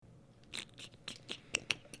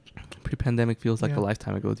pandemic feels like a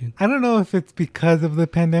lifetime ago, dude. I don't know if it's because of the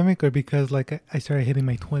pandemic or because like I started hitting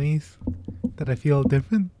my 20s that I feel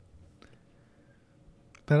different.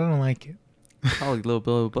 But I don't like it. Probably a little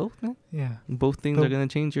bit of both, man. Yeah. Both things are gonna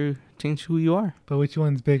change who you are. But which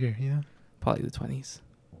one's bigger? Yeah. Probably the 20s.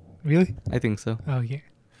 Really? I think so. Oh yeah.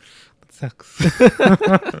 That sucks.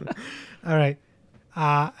 All right.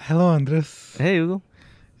 Hello, Andres. Hey, Hugo.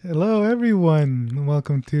 Hello, everyone.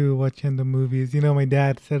 Welcome to Watching the Movies. You know, my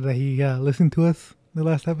dad said that he listened to us the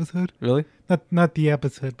last episode. Really? Not the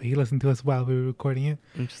episode, but he listened to us while we were recording it.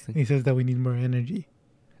 Interesting. He says that we need more energy.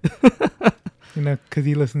 You know, because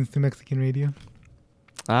he listens to Mexican radio.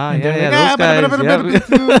 And yeah. Those guys,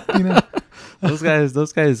 you know.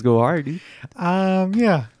 those guys go hard, dude.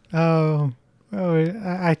 Yeah.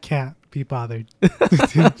 I can't be bothered.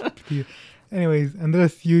 Anyways,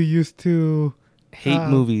 Andres, you used to hate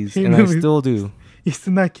movies, and I still do. Used to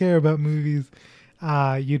not care about movies.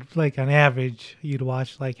 You'd like on average, you'd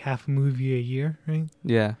watch like half a movie a year, right?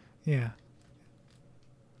 Yeah. Yeah.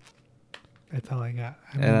 That's all I got.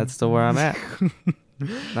 And that's still where I'm at.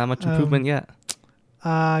 Not much improvement yet.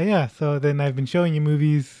 Yeah. So then I've been showing you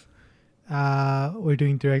movies. We're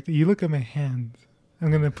doing direct. You look at my hands.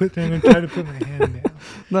 I'm gonna try to put my hand down.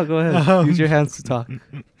 No, go ahead. Use your hands to talk.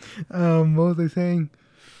 What was I saying?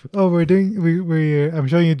 Oh, I'm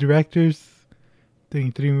showing you directors,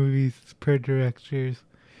 doing 3 movies per directors,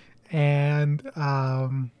 and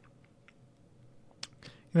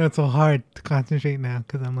it's so hard to concentrate now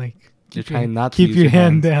because I'm like, you're trying not to keep your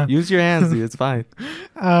hand down. Use your hands, dude. It's fine.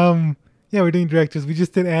 Yeah, we're doing directors. We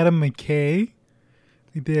just did Adam McKay.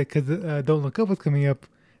 We did because Don't Look Up was coming up,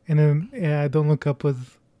 and then Don't Look Up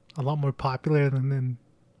was a lot more popular than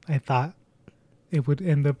I thought it would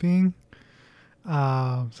end up being.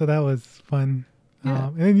 So that was fun. Yeah.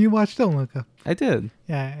 And then you watched Don't Look Up. I did.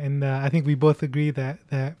 Yeah, and I think we both agree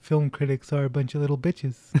that film critics are a bunch of little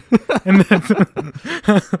bitches. And that's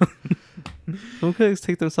Film critics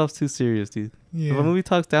take themselves too serious, dude. Yeah. If a movie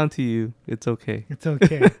talks down to you, it's okay. It's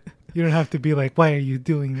okay. You don't have to be like, why are you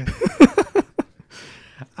doing this?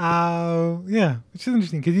 Yeah, which is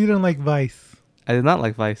interesting because you don't like Vice. I did not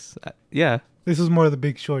like Vice. Yeah. This was more of The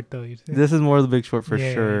Big Short, though. This is more of The Big Short for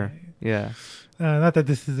sure. Yeah. Not that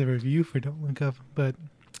this is a review for Don't Look Up, but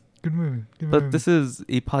good movie. But this is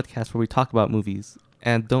a podcast where we talk about movies,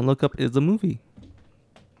 and Don't Look Up is a movie.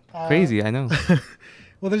 Crazy, I know.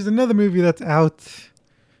 Well, there's another movie that's out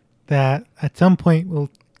that at some point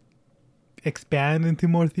will expand into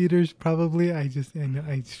more theaters, probably.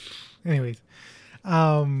 Anyways.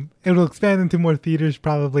 It will expand into more theaters,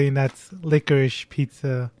 probably, and that's Licorice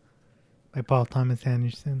Pizza by Paul Thomas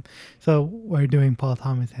Anderson. So we're doing Paul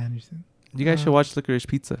Thomas Anderson. You guys should watch Licorice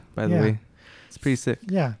Pizza, by the way. It's pretty sick.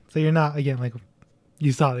 Yeah. So you're not, again, like,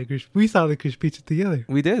 you saw Licorice. We saw Licorice Pizza together.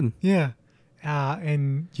 We did. Yeah.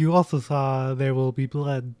 And you also saw There Will Be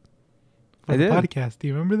Blood for the podcast. Do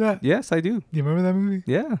you remember that? Yes, I do. Do you remember that movie?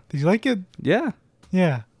 Yeah. Did you like it? Yeah.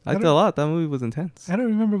 Yeah. I liked it a lot. That movie was intense. I don't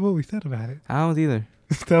remember what we said about it. I don't either.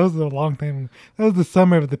 That was a long time ago. That was the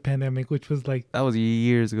summer of the pandemic, which was like... That was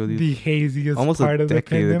years ago, dude. The haziest almost part a of the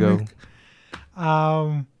decade pandemic.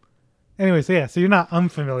 Ago. Anyway, so you're not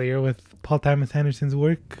unfamiliar with Paul Thomas Anderson's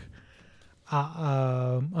work,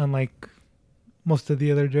 unlike most of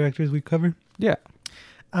the other directors we covered. Yeah.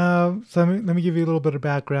 So let me give you a little bit of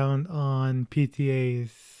background on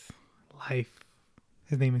PTA's life.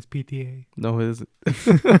 His name is PTA. No, it isn't.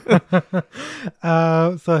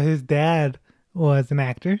 So his dad was an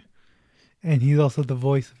actor, and he's also the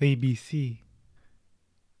voice of ABC.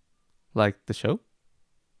 Like the show?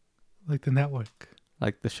 Like the network.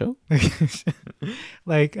 Like the show?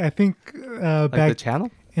 Like, I think like back the channel?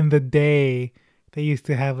 in the day, they used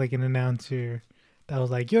to have like an announcer that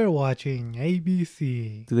was like, you're watching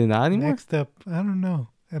ABC. Do they not anymore? Next up, I don't know.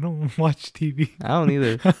 I don't watch TV. I don't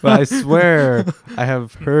either. But I swear I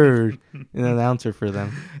have heard an announcer for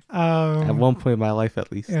them. At one point in my life,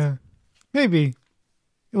 at least. Yeah. Maybe.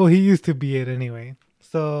 Well, he used to be it anyway.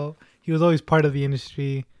 So he was always part of the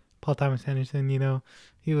industry. Paul Thomas Anderson,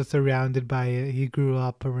 he was surrounded by it. He grew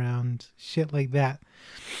up around shit like that.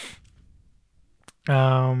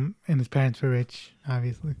 And his parents were rich,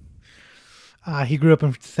 obviously. He grew up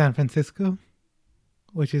in San Francisco,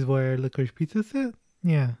 which is where Licorice Pizza set.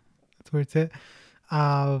 Yeah, that's where it's at.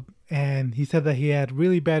 And he said that he had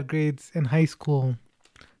really bad grades in high school.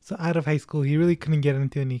 So out of high school, he really couldn't get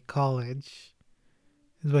into any college,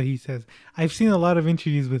 is what he says. I've seen a lot of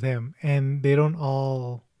interviews with him, and they don't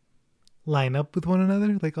all line up with one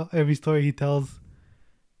another. Like, every story he tells,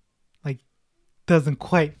 like, doesn't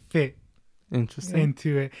quite fit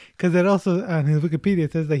into it. Because it also, on his Wikipedia,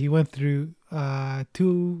 it says that he went through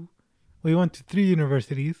 2 We went to 3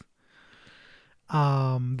 universities.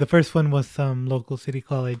 The first one was some local city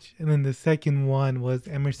college, and then the second one was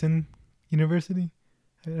Emerson University.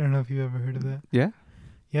 I don't know if you've ever heard of that. Yeah.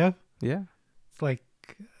 Yeah? Yeah. It's like,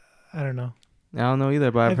 I don't know. I don't know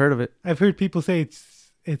either, but I've heard of it. I've heard people say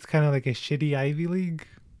it's kind of like a shitty Ivy League.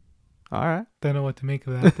 All right. Don't know what to make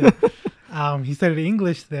of that. He studied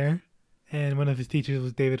English there, and one of his teachers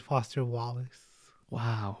was David Foster Wallace.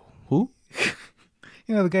 Wow. Who?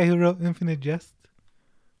 You know, the guy who wrote Infinite Jest?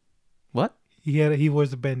 What? He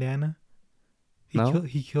wears a bandana. No.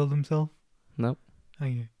 He killed himself. Nope. Oh,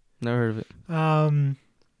 yeah. Never heard of it.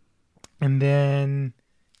 And then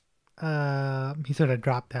he sort of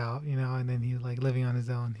dropped out, you know, and then he's like living on his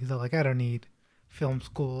own. He's all like, I don't need film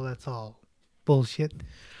school. That's all bullshit.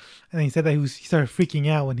 And he said that he started freaking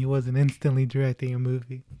out when he wasn't instantly directing a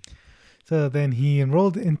movie. So then he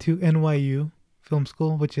enrolled into NYU Film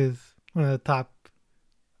School, which is one of the top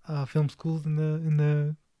film schools in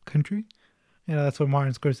the country. You know, that's where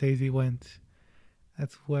Martin Scorsese went.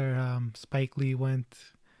 That's where Spike Lee went.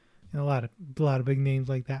 You know, a lot of big names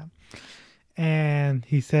like that. And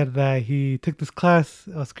he said that he took this class,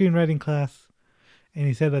 a screenwriting class, and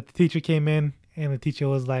he said that the teacher came in, and the teacher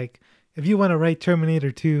was like, if you want to write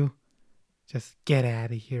Terminator 2, just get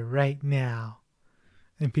out of here right now.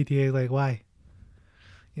 And PTA is like, why?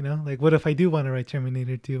 You know, like, what if I do want to write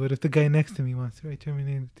Terminator 2? What if the guy next to me wants to write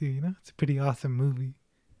Terminator 2? You know, it's a pretty awesome movie.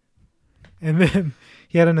 And then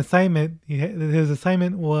he had an assignment. His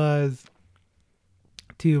assignment was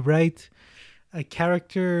to write a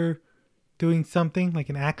character doing something, like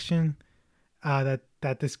an action, that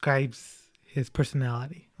describes his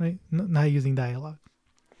personality, right? Not using dialogue.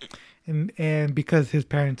 And because his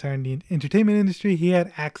parents are in the entertainment industry, he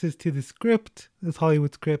had access to the script, this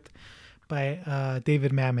Hollywood script by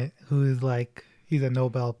David Mamet, who is like, he's a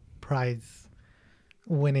Nobel Prize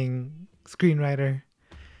winning screenwriter.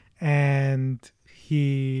 And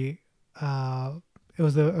it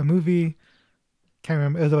was a movie, can't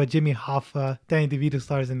remember, it was about Jimmy Hoffa. Danny DeVito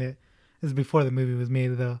stars in it. This is before the movie was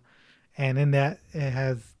made, though. And in that, it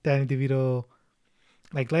has Danny DeVito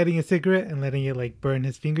like lighting a cigarette and letting it like burn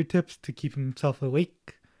his fingertips to keep himself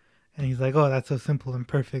awake. And he's like, oh, that's so simple and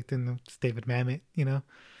perfect. And it's David Mamet, you know?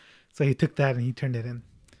 So he took that and he turned it in.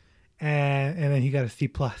 And then he got a C+.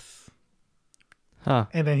 Huh.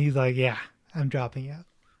 And then he's like, yeah, I'm dropping out.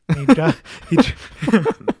 And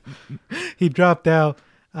he dropped out,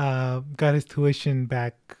 got his tuition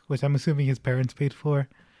back, which I'm assuming his parents paid for.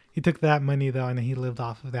 He took that money, though, and he lived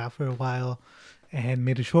off of that for a while and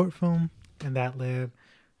made a short film. And that led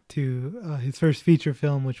to his first feature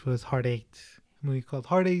film, which was Heart 8, a movie called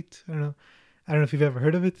Heart 8. I don't know if you've ever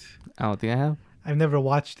heard of it. I don't think I have. I've never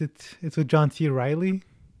watched it. It's with John C. Reilly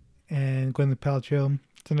and Gwyneth Paltrow.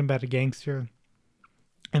 It's something about a gangster.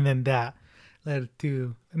 And then that led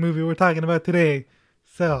to the movie we're talking about today.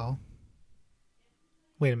 So,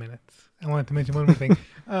 wait a minute. I wanted to mention one more thing.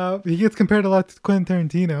 He gets compared a lot to Quentin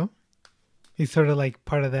Tarantino. He's sort of like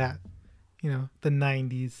part of that, you know, the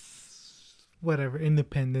 90s, whatever,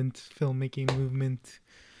 independent filmmaking movement.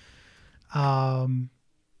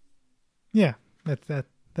 Yeah, that's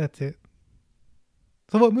it.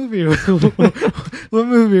 So what movie are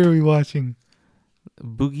we watching?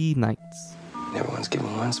 Boogie Nights. Everyone's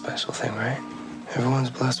given one special thing, right? Everyone's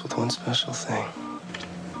blessed with one special thing.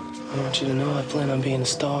 I want you to know I plan on being a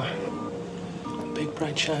star. A big,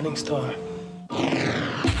 bright, shining star.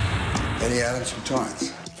 Eddie Adams from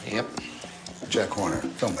Torrance. Yep. Jack Horner,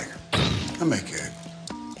 filmmaker. I make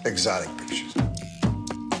exotic pictures.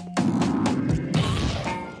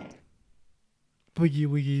 Boogie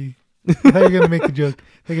Woogie. I thought you were going to make a joke.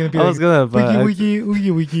 They're going to be I was gonna, but Woogie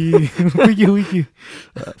Woogie Woogie Woogie Woogie.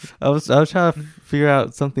 I was trying to figure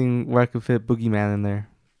out something where I could fit Boogeyman in there,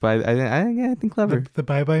 but I didn't get anything clever. The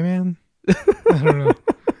Bye Bye Man. I don't know.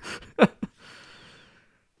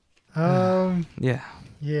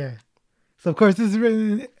 Yeah. So of course this is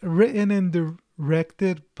written and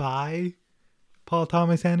directed by Paul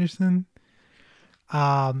Thomas Anderson.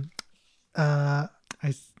 Hold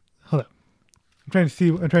up. I'm trying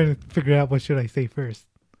to figure out what should I say first.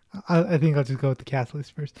 I think I'll just go with the cast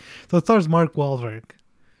list first. So it stars Mark Wahlberg.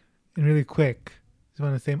 And really quick, I just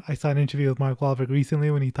want to say I saw an interview with Mark Wahlberg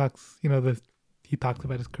recently when he talks, you know, he talks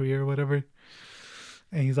about his career or whatever.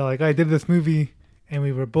 And he's all like, I did this movie and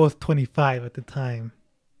we were both 25 at the time.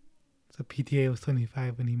 So PTA was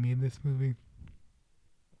 25 when he made this movie.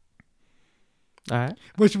 All right.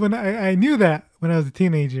 Which when I knew that when I was a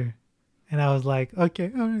teenager. And I was like, okay,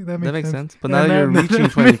 all right, that makes sense. But now you're reaching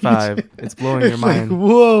 25. It's blowing your mind. Like,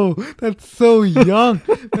 whoa, that's so young.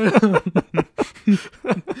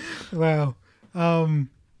 Wow.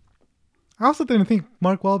 I also didn't think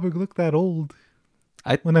Mark Wahlberg looked that old.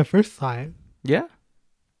 I- when I first saw it. Yeah.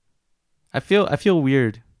 I feel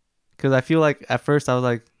weird because I feel like at first I was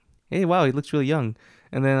like, hey, wow, he looks really young.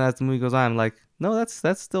 And then as the movie goes on, I'm like, no, that's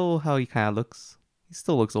still how he kind of looks. He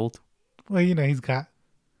still looks old. Well, you know, he's got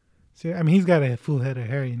a full head of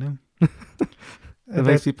hair, you know. It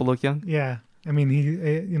makes people look young. Yeah. I mean, he,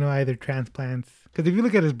 you know, either transplants. Because if you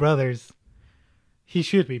look at his brothers, he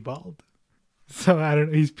should be bald. So I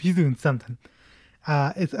don't know. He's doing something.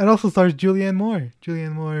 It also stars Julianne Moore.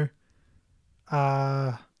 Julianne Moore.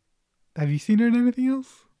 Have you seen her in anything else?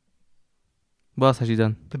 What else has she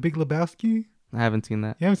done? The Big Lebowski? I haven't seen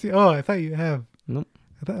that. You haven't seen? Oh, I thought you have. Nope.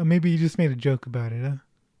 I thought maybe you just made a joke about it, huh?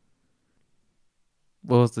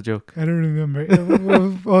 What was the joke? I don't remember. It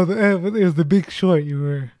was The Big Short.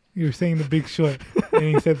 You were saying The Big Short, and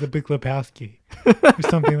he said The Big Lebowski or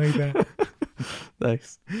something like that.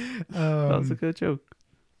 Nice. That was a good joke.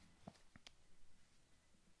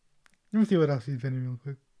 Let me see what else he's been in real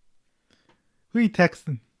quick. Who you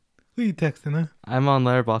texting? Huh? I'm on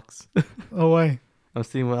Letterboxd. Oh, why? I'm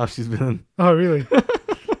seeing what else she's been in. Oh, really?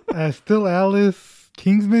 Still Alice,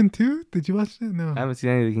 Kingsman 2? Did you watch that? No. I haven't seen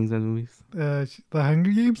any of the Kingsman movies. The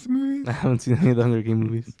Hunger Games movies? I haven't seen any of the Hunger Games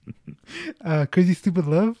movies. Crazy Stupid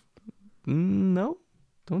Love? No,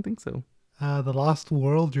 don't think so. The Lost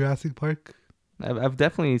World, Jurassic Park? I've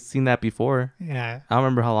definitely seen that before. Yeah. I don't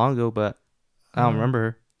remember how long ago, but I don't remember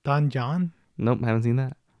her. Don John? Nope, haven't seen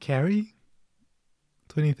that. Carrie?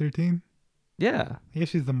 2013? Yeah, I guess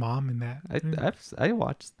she's the mom in that. right? I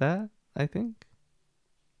watched that. I think.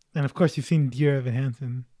 And of course, you've seen Dear Evan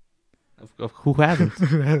Hansen. Who hasn't?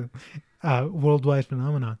 Worldwide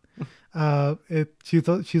phenomenon. She's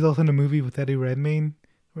also in a movie with Eddie Redmayne,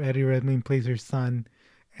 where Eddie Redmayne plays her son,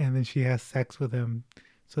 and then she has sex with him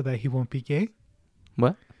so that he won't be gay.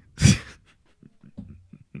 What?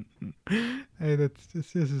 Hey,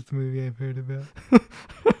 this is the movie I've heard about.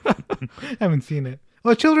 I haven't seen it.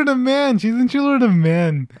 Oh, Children of Men. She's in Children of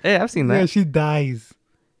Men. Hey, I've seen that. Yeah, she dies.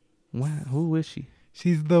 Wow, who is she?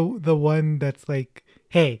 She's the one that's like,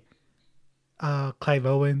 hey, Clive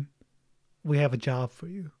Owen, we have a job for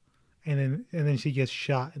you, and then she gets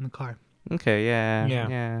shot in the car. Okay, yeah.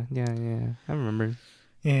 Yeah. I remember.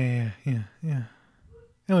 Yeah.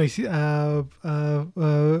 Anyway, she,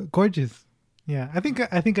 gorgeous. Yeah, I think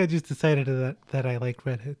I just decided that I like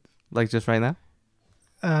redheads. Like just right now?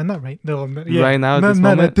 Not right. No, Right now at this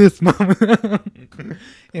not moment? at this moment.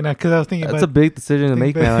 You know, because I was thinking That's a big decision to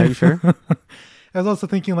make, man. Are you sure? I was also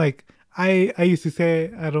thinking like I used to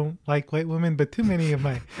say I don't like white women, but too many of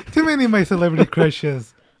my celebrity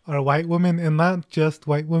crushes are white women, and not just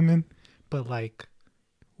white women, but like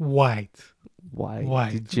white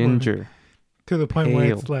ginger. women. To the point where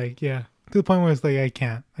Pale. it's like, to the point where it's like I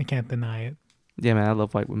can't deny it. Yeah, man, I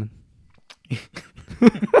love white women.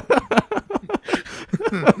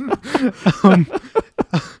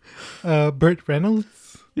 Burt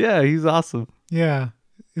Reynolds. Yeah, he's awesome. Yeah,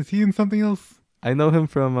 is he in something else? I know him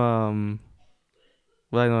from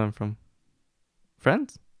what do I know him from?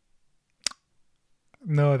 Friends?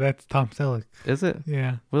 No, that's Tom Selleck. Is it?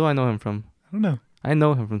 Yeah, What do I know him from? I don't know. I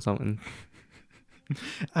know him from something.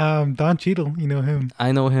 Don Cheadle, you know him.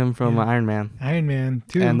 I know him from Yeah. Iron Man Iron Man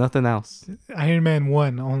 2. and nothing else. Iron Man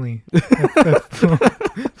 1 only. That's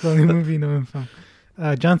the only movie you know him from.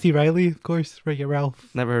 John C. Reilly, of course. Wreck-It Ralph.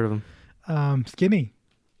 Never heard of him. Skinny.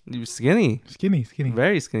 He was skinny. Skinny.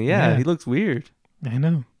 Very skinny. Yeah, Yeah. he looks weird. I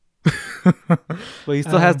know. But he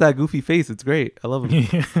still has that goofy face. It's great. I love him.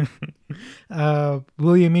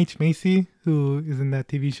 William H. Macy, who is in that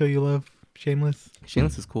TV show you love, Shameless.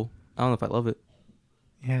 Shameless is cool. I don't know if I love it,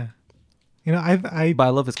 Yeah. You know, I but I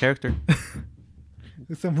love his character.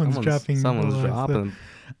 someone's dropping. Someone's a lot of dropping.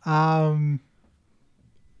 stuff.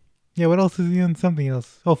 Yeah, what else is he in? Something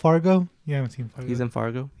else. Oh, Fargo? You haven't seen Fargo. He's in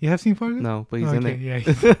Fargo. You have seen Fargo? No, but he's in it.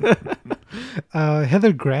 Yeah.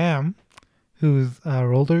 Heather Graham, who's a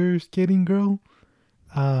roller skating girl.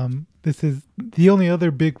 This is the only other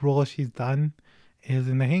big role she's done is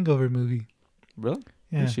in the Hangover movie. Really?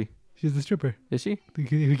 Yeah. Is she? She's the stripper Is she?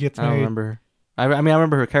 who gets I don't married. remember her. I mean, I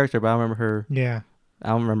remember her character, but I don't remember her. Yeah. I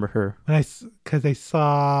don't remember her. Because I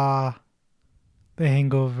saw the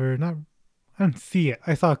Hangover. I didn't see it.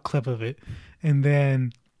 I saw a clip of it, and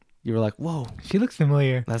then You were like, whoa, she looks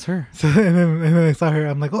familiar. that's her. So and then I saw her.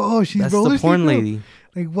 I'm like, oh, she's That's roller the porn skating? lady.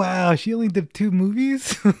 Like, wow, she only did 2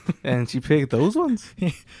 movies. And she picked those ones?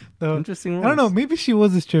 So, Interesting I don't know. roles. Maybe she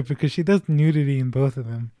was a stripper because she does nudity in both of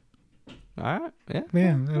them. All right. Yeah.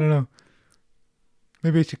 Man, I don't know.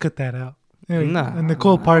 Maybe I should cut that out. Anyway, Nah. and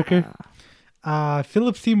Nicole Parker.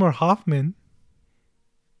 Philip Seymour Hoffman,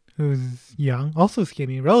 who's young, also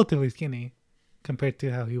skinny, relatively skinny, compared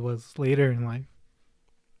to how he was later in life.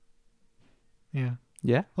 Yeah.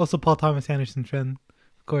 Yeah. Also Paul Thomas Anderson's friend,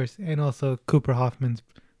 of course, and also Cooper Hoffman's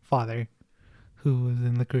father, who was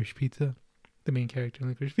in Licorice Pizza, the main character in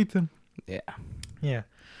Licorice Pizza. Yeah. Yeah.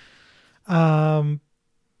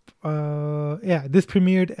 This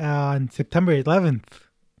premiered on September 11th.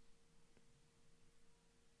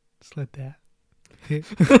 Just let that hit.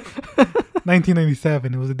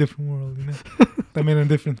 1997. It was a different world, you know. I mean, a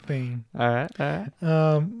different thing. All right. All right.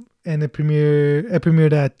 And it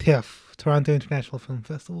premiered at TIFF, Toronto International Film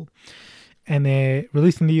Festival, and it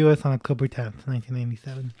released in the U.S. on October 10th,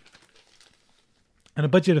 1997. On a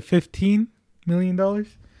budget of $15 million,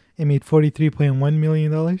 it made $43.1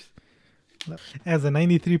 million. Has a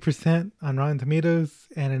 93% on Rotten Tomatoes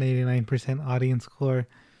and an 89% audience score.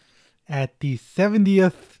 At the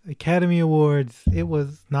 70th Academy Awards, it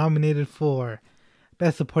was nominated for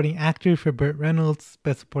Best Supporting Actor for Burt Reynolds,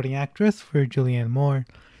 Best Supporting Actress for Julianne Moore,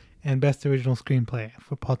 and Best Original Screenplay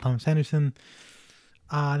for Paul Thomas Anderson.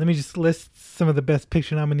 Let me just list some of the Best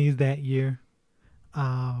Picture nominees that year,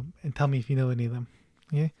 and tell me if you know any of them.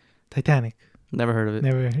 Yeah, Titanic. Never heard of it.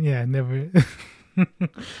 Never.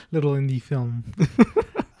 Little indie film.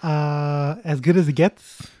 As Good as It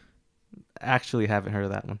Gets. Actually, haven't heard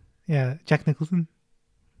of that one. Yeah, Jack Nicholson.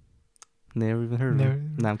 Never even heard of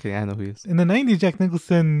him. No, I'm kidding. I know who he is. In the 90s, Jack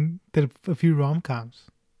Nicholson did a few rom-coms.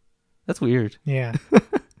 That's weird. Yeah.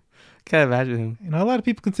 Can't imagine him. And a lot of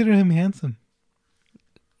people consider him handsome.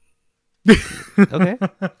 Okay.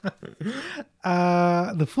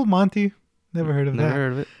 The Full Monty. Never heard of Never that.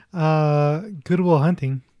 heard of it. Good Will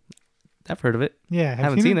Hunting. I've heard of it, Yeah.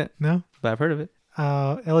 Haven't seen it. No. but I've heard of it.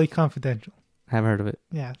 LA Confidential. Haven't heard of it.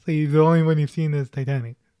 Yeah. So the only one you've seen is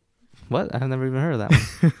Titanic. What? I've never even heard of that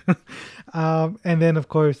one. And then, of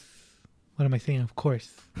course, what am I saying? Of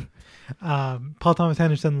course. Paul Thomas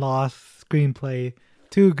Anderson lost screenplay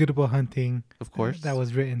to Good Will Hunting. Of course. That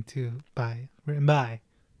was written by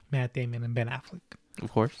Matt Damon and Ben Affleck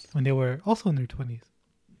Of course. when they were also in their 20s.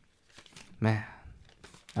 Man,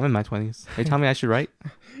 I'm in my 20s. Are you telling me I should write?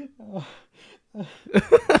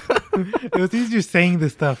 It was easier saying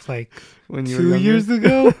this stuff like When you 2 were years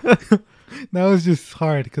younger? ago. Now it's just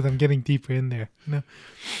hard because I'm getting deeper in there. You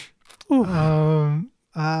know?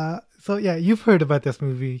 So yeah, you've heard about this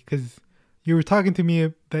movie because you were talking to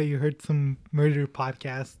me that you heard some murder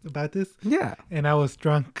podcast about this, Yeah. and I was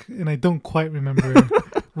drunk and I don't quite remember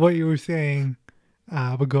what you were saying.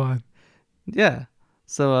 But go on. Yeah.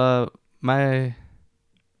 So,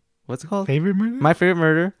 what's it called? Favorite murder? My Favorite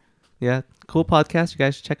Murder. Yeah. Cool podcast. You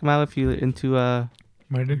guys should check them out if you're into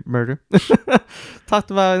Murder. Talked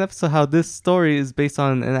about an episode how this story is based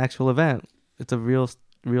on an actual event. It's a real,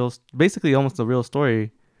 basically almost a real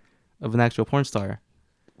story of an actual porn star.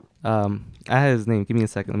 I had his name. Give me a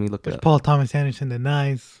second. Let me look it Which up. Paul Thomas Anderson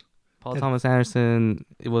denies. Paul Thomas Anderson.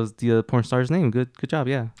 It was the porn star's name. Good job.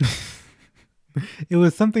 Yeah. It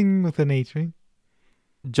was something with an H, right?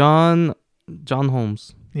 John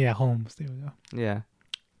Holmes. Yeah, Holmes. There we go. Yeah.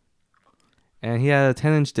 And he had a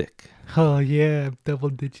 10-inch dick. Oh yeah, double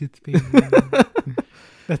digits, baby.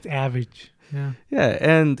 That's average. Yeah. Yeah,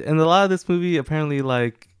 and a lot of this movie apparently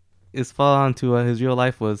like is fall on to his real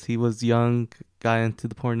life was he was young, got into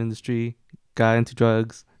the porn industry, got into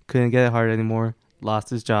drugs, couldn't get it hard anymore,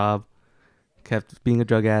 lost his job, kept being a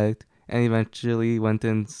drug addict, and eventually went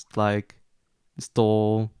and like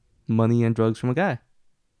stole money and drugs from a guy.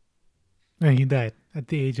 And he died at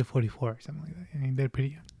the age of 44 or something like that. I mean, they're pretty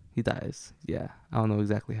young. He dies. Yeah, I don't know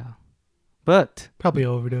exactly how, but Probably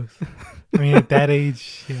overdose. I mean, at that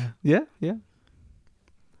age, yeah. yeah.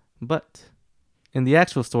 But in the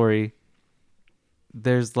actual story,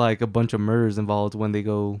 there's like a bunch of murders involved when they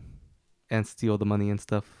go and steal the money and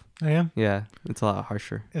stuff. I am. Yeah, it's a lot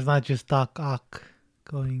harsher. It's not just Doc Ock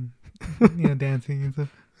going, dancing and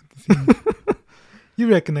stuff. You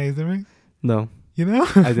recognize him, right? No, You know?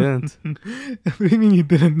 I didn't. What do you mean you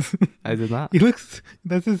didn't? I did not. He looks.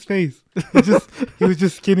 That's his face. He was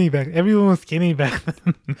just skinny back. Everyone was skinny back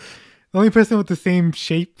then. The only person with the same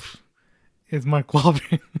shape is Mark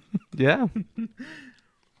Wahlberg, Yeah. and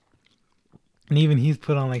even he's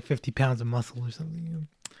put on like 50 pounds of muscle or something.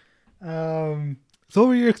 So what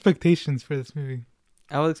were your expectations for this movie?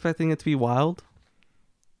 I was expecting it to be wild,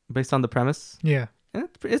 based on the premise, Yeah. and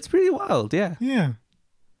it's pretty wild. Yeah, Yeah.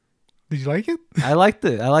 Did you like it? I liked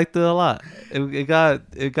it. I liked it a lot. It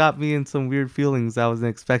got me in some weird feelings I wasn't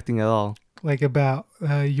expecting at all. Like about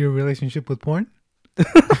your relationship with porn?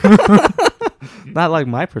 Not like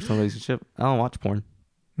my personal relationship. I don't watch porn.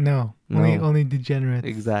 No. No. Only degenerates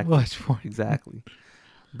Exactly. watch porn. Exactly.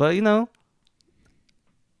 But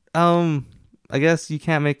I guess you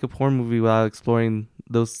can't make a porn movie without exploring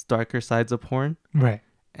those darker sides of porn. Right.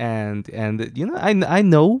 And you know, I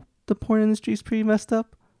know the porn industry is pretty messed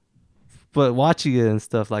up, but watching it and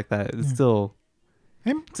stuff like that, it's still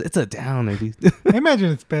I'm- it's a downer, dude. I imagine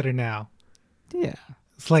it's better now. Yeah.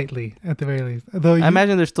 Slightly, at the very least. Though I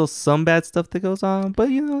imagine there's still some bad stuff that goes on, but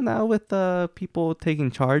you know, now with people taking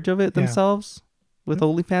charge of it Yeah. themselves with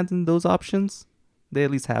OnlyFans and those options, they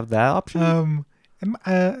at least have that option.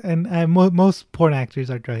 most porn actors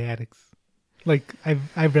are drug addicts. Like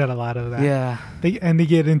I've read a lot of that. Yeah. They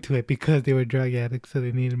get into it because they were drug addicts, so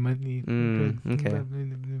they needed money. Okay.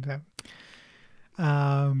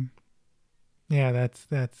 Yeah, that's.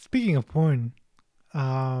 Speaking of porn,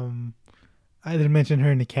 I didn't mention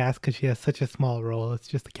her in the cast because she has such a small role. It's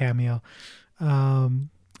just a cameo.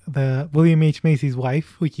 The William H. Macy's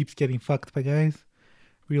wife, who keeps getting fucked by guys,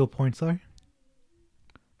 real porn star.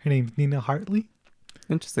 Her name's Nina Hartley.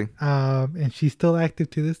 Interesting. And she's still active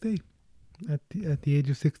to this day, at the age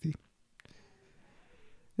of 60.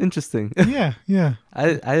 Interesting. Yeah, yeah.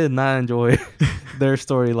 I did not enjoy their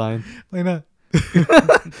storyline. Why not?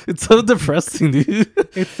 It's so depressing, dude.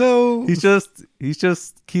 It's so He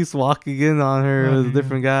just keeps walking in on her with a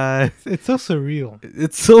different guy. it's so surreal.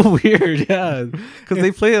 It's so weird, yeah. Because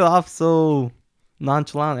they play it off so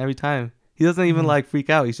nonchalant every time. He doesn't even like freak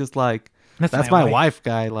out. He's just like, "That's my wife,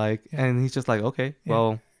 guy." Like, and he's just like, "Okay,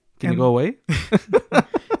 well, can you go away?"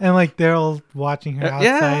 And like they're all watching her outside,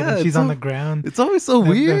 Yeah, and she's it's on so- the ground. It's always so That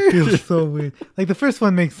weird. feels so weird. Like the first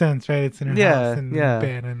one makes sense, right? It's in her Yeah, house and yeah.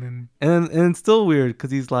 bed, and then and it's still weird because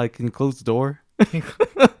he's like, "Can you close the door?"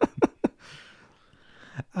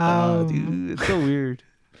 Dude, it's so weird.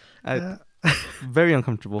 Very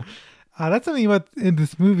uncomfortable. That's something about in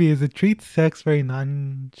this movie is it treats sex very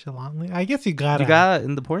nonchalantly. I guess you gotta, You got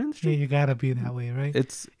in the porn yeah, industry. you gotta be that way, right?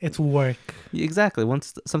 It's It's work. exactly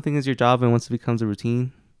once something is your job and once it becomes a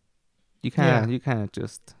routine, you kind of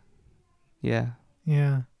just, yeah.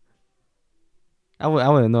 Yeah, I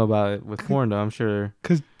wouldn't know about it with porn though. I'm sure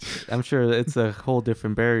because it's a whole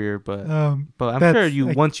different barrier, but I'm that's, sure you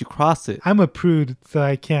like, once you cross it. I'm a prude, so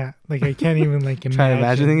I can't even like Try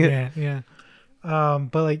imagining it? Yeah.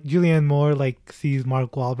 But like Julianne Moore like sees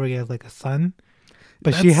Mark Wahlberg as like a son,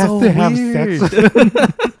 but she That's has so to have weird. sex with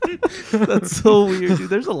him. That's so weird, dude.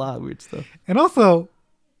 There's a lot of weird stuff. And also,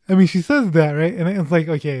 I mean, she says that, right? And it's like,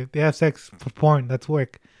 okay, they have sex for porn, that's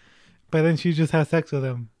work. But then she just has sex with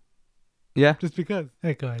him Yeah. just because.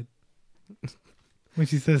 Hey, go ahead. When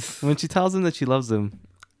she says, When she tells him that she loves him,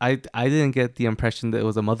 I didn't get the impression that it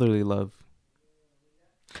was a motherly love.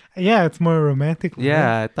 yeah, it's more romantic.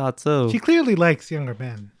 Yeah, I thought so. She clearly likes younger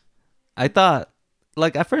men. I thought,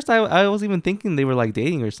 like, at first I was even thinking they were like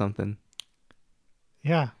dating or something.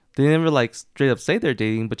 Yeah. They never like straight up say they're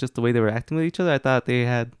dating, but just the way they were acting with each other, I thought they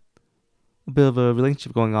had a bit of a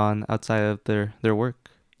relationship going on outside of their work.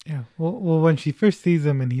 Yeah. Well, when she first sees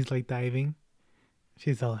him and he's like diving,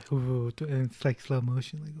 she's all like, ooh, and it's like slow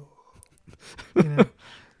motion, like, oh. You know?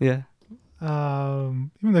 Yeah.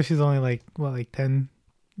 Even though she's only like 10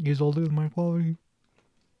 years older than Mark Wahlberg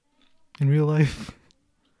in real life.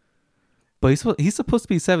 But he's supposed to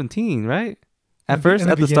be 17, right? At In first,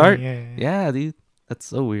 the at the start. beginning, Yeah, dude. That's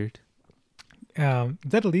so weird. Is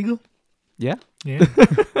that illegal? Yeah. Yeah.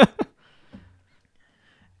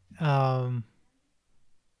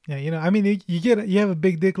 Yeah, you know, I mean, you have a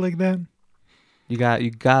big dick like that, You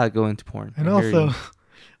gotta go into porn. and I hear also, you.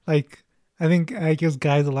 like, I guess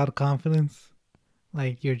guys a lot of confidence.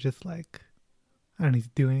 Like, you're just like, I don't need to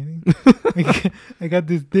do anything. Like, I got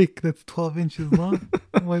this dick that's 12 inches long.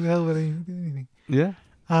 Why the hell would I even do anything? Yeah.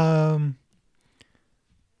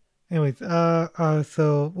 Anyways,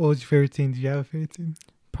 so what was your favorite scene? Did you have a favorite scene?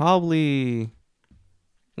 Probably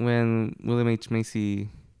when William H. Macy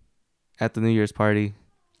at the New Year's party,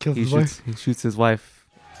 Kills he his wife. shoots his wife.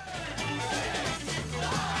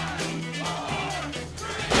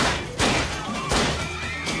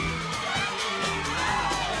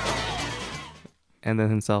 And then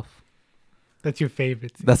himself. That's your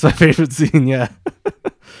favorite scene. That's my favorite scene, yeah.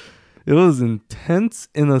 It was intense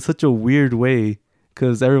in such a weird way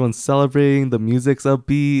because everyone's celebrating, the music's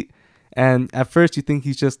upbeat, and at first you think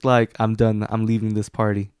he's just like, I'm done, I'm leaving this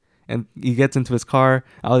party. And he gets into his car.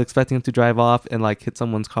 I was expecting him to drive off and like hit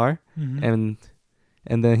someone's car, Mhm.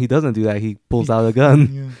 and then he doesn't do that. He pulls out a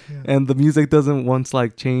gun, Yeah. and the music doesn't once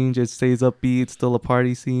like change. It stays upbeat. It's still a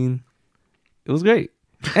party scene. It was great.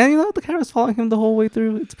 And you know the camera's following him the whole way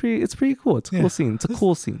through. It's pretty cool. It's a Yeah. cool scene. It's a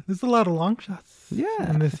cool scene. There's a lot of long shots.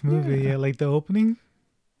 Yeah, In this movie, yeah. yeah, like the opening,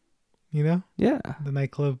 you know, Yeah. the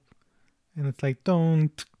nightclub, and it's like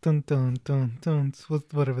don't,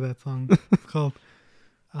 whatever that song is called.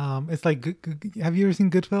 It's like have you ever seen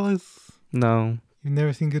Goodfellas? No, You've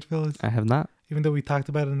never seen Goodfellas, I have not. even though we talked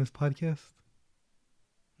about it in this podcast.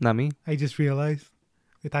 Not me. I just realized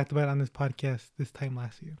we talked about it on this podcast this time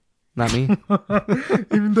last year. Not me.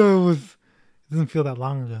 Even though it doesn't feel that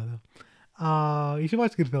long ago though. You should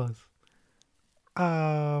watch Goodfellas.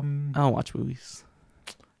 I don't watch movies.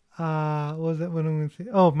 What was that? What am I gonna say?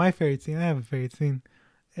 Oh, my favorite scene. I have a favorite scene.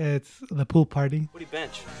 It's the pool party. What do you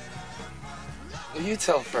bench? Well, you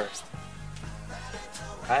tell first.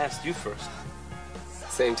 I asked you first.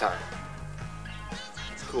 Same time.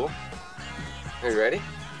 It's cool. Are you ready?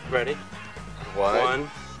 Ready? One,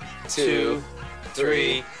 2,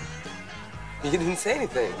 3. You You didn't say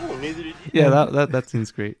anything. Oh, neither did you. Yeah, that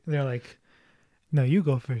seems great. They're like, "No, you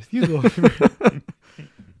go first. You go first."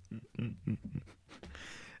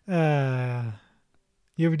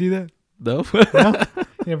 You ever do that? No, No?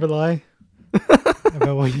 You ever lie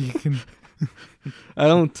about what you can? I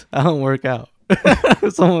don't work out.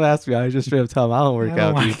 If someone asks me, I just straight up tell them I don't work I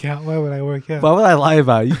don't out. dude. work out. Why would I work out? Why would I lie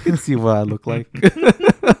about it? You can see what I look like.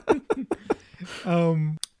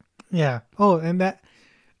 Yeah. Oh, and that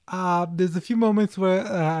there's a few moments where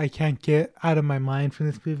I can't get out of my mind from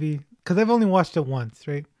this movie because I've only watched it once,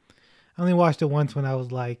 right? I only watched it once when I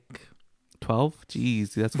was like 12?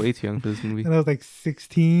 Jeez, that's way too young for this movie. when I was like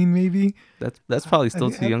 16, maybe. That's probably still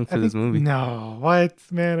too young for this movie. No, what,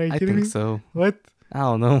 man? Are you I kidding think me? so. What? I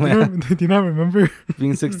don't know, Do you, man. do you not remember?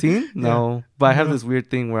 Being 16? No. But I have No. this weird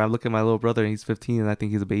thing where I look at my little brother and he's 15 and I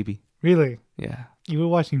think he's a baby. Really? Yeah. You were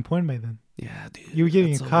watching porn by then. Yeah, dude. You were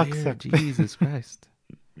getting that's a so cock weird. sucked. Jesus Christ.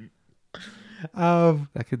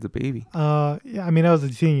 That kid's a baby. Yeah, I mean, I was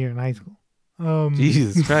a senior in high school.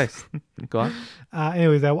 Jesus Christ. Go on.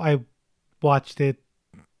 Anyways, I watched it,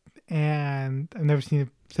 and I've never seen it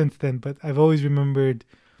since then. But I've always remembered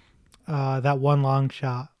that one long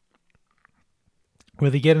shot where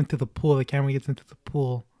they get into the pool. The camera gets into the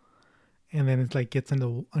pool, and then it's like gets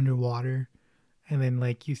into underwater, and then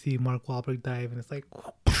like you see Mark Wahlberg dive, and it's like,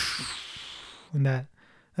 and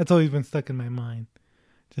that's always been stuck in my mind,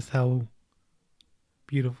 just how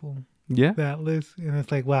beautiful Yeah. that list. And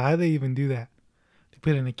it's like, wow, how do they even do that? They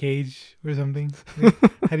put it in a cage or something? Like,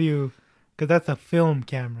 how do you, because that's a film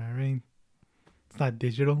camera, right? It's not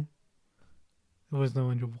digital. There was no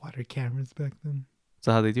underwater cameras back then.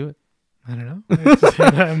 So how they do it? I don't know.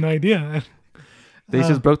 I have no idea. They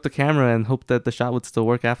just broke the camera and hoped that the shot would still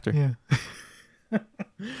work after. Yeah.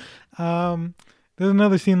 There's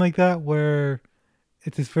another scene like that where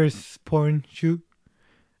it's his first porn shoot,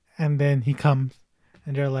 and then he comes,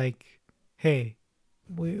 and they're like, "Hey,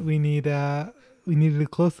 we needed a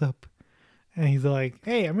close up," and he's like,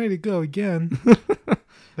 "Hey, I'm ready to go again."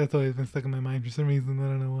 That's always been stuck in my mind for some reason. I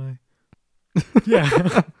don't know why.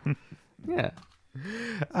 Yeah.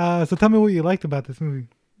 Yeah. So tell me what you liked about this movie.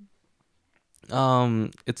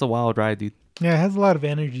 It's a wild ride, dude. Yeah, it has a lot of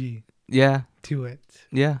energy Yeah. to it.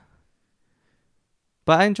 Yeah.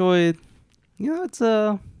 But I enjoyed,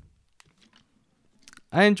 I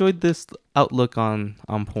enjoyed this outlook on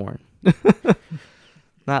porn.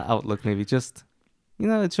 Not outlook, maybe just,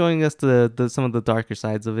 it's showing us the some of the darker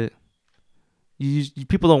sides of it.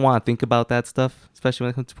 People don't want to think about that stuff, especially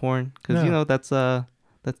when it comes to porn, because No. that's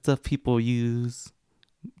stuff people use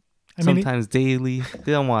I mean, sometimes daily.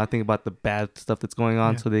 They don't want to think about the bad stuff that's going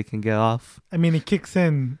on, Yeah. so they can get off. it kicks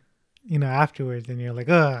in, afterwards, and you're like,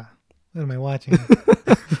 ugh, what am I watching?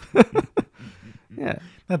 Yeah.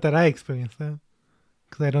 Not that I experienced that,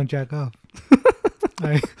 because I don't jack off.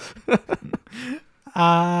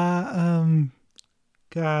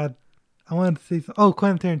 God, I wanted to say,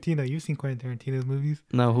 Quentin Tarantino. You've seen Quentin Tarantino's movies.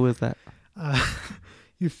 No, who is that?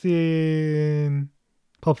 You've seen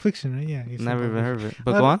Pulp Fiction, right? Yeah. you've seen Never Pulp even Fiction. heard of it.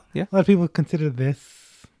 But Well, go on. Yeah. A lot of people consider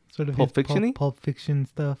this sort of Pulp his Fiction-y? Pulp Fiction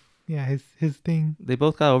stuff. Yeah, his thing. They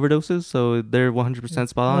both got overdoses, so they're 100%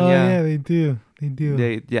 spot on. Oh yeah. yeah, they do. They do.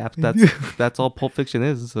 They That's do. that's all Pulp Fiction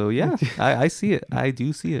is. So yeah, I see it. I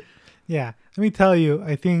do see it. Yeah, let me tell you,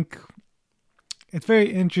 I think it's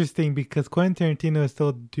very interesting because Quentin Tarantino is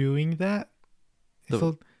still doing that. He's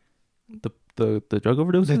The- still, The drug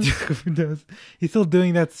overdoses. he's still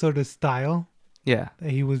doing that sort of style Yeah.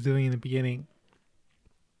 that he was doing in the beginning.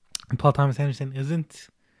 And Paul Thomas Anderson isn't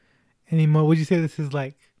anymore. Would you say this is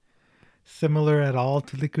like similar at all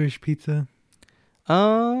to Licorice Pizza?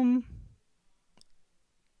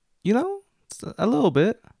 It's a little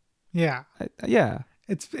bit. Yeah, Yeah.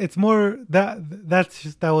 it's more that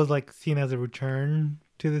was like seen as a return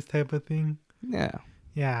to this type of thing. Yeah.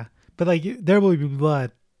 Yeah, but like There Will Be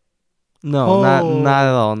Blood. No, not Oh, at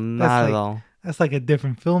all. Not at like- all. That's like a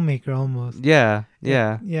different filmmaker almost. Yeah.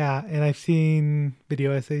 Yeah. Yeah, and I've seen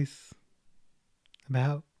video essays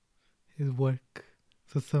about his work.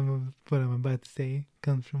 So some of what I'm about to say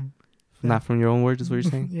comes from Not from your own words, is what you're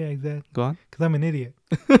saying. yeah, exactly. Go on. Because I'm an idiot.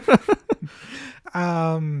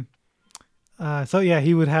 So yeah,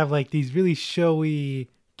 he would have like these really showy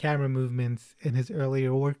camera movements in his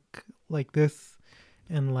earlier work, like this,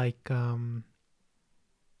 and like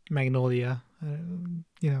Magnolia, and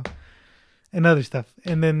other stuff.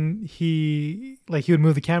 And then he would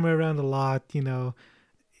move the camera around a lot.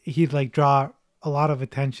 He'd like draw a lot of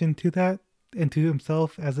attention to that and to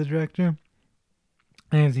himself as a director.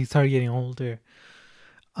 And as he started getting older,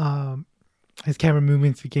 his camera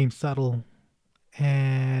movements became subtle,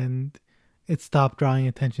 and it stopped drawing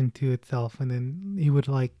attention to itself. And then he would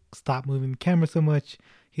like stop moving the camera so much,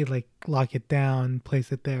 he'd like lock it down,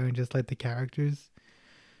 place it there, and just let the characters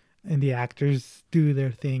and the actors do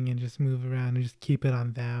their thing and just move around and just keep it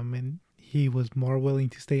on them. And he was more willing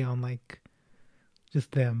to stay on like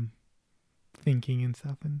just them thinking and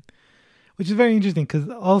stuff, and which is very interesting because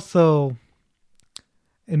also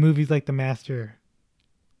in movies like The Master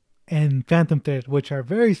and Phantom Thread, which are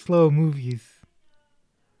very slow movies,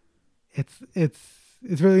 it's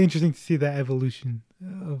really interesting to see that evolution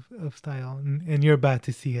of style, and you're about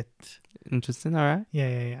to see it. Interesting. All right.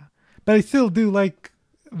 Yeah. But I still do like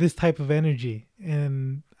this type of energy,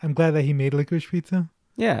 and I'm glad that he made Licorice Pizza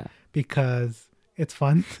Yeah. because it's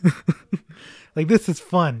fun. Like, this is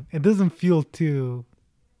fun. It doesn't feel 2.5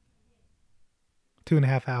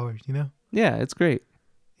 hours, Yeah, it's great.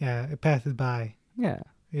 Yeah, it passes by Yeah.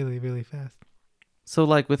 really, really fast. So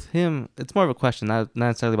like with him, it's more of a question, not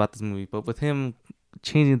necessarily about this movie, but with him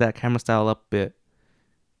changing that camera style up a bit,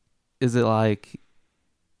 is it like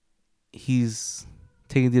he's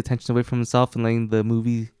taking the attention away from himself and letting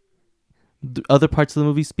the other parts of the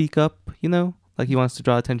movie speak up, Like he wants to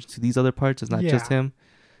draw attention to these other parts, it's not just Yeah. him.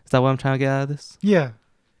 Is that what I'm trying to get out of this? Yeah,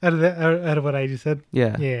 out of what I just said.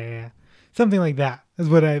 Yeah. Yeah. Something like that is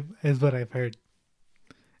what I've heard.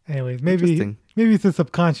 Anyways, maybe Interesting. it's a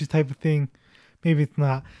subconscious type of thing. Maybe it's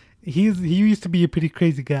not. He used to be a pretty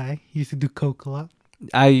crazy guy. He used to do coke a lot.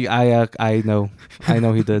 I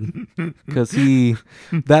know he did, because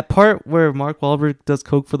that part where Mark Wahlberg does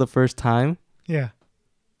coke for the first time, Yeah.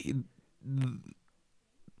 he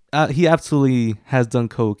absolutely has done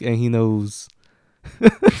coke, and he knows,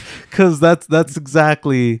 because that's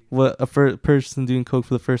exactly what a person doing coke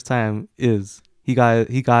for the first time is. He got it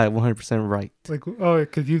 100% right. Like, oh,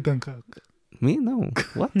 because you've done coke. Me? No.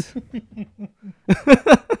 What?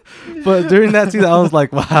 But during that scene, I was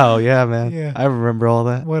like, wow, yeah, man. Yeah. I remember all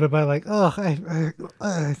that. What about like, oh,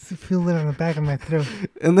 I feel it on the back of my throat.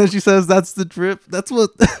 And then she says, that's the drip. That's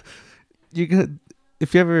what you're going to,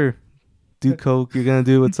 if you ever do coke, you're going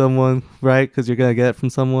to do it with someone, right? Because you're going to get it from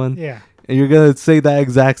someone. Yeah. And you're going to say that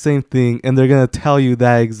exact same thing, and they're going to tell you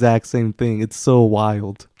that exact same thing. It's so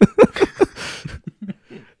wild.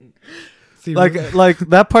 See, like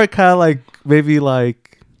that part kind of like maybe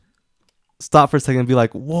like stop for a second and be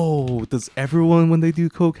like, whoa, does everyone when they do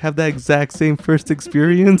coke have that exact same first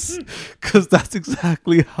experience? Because that's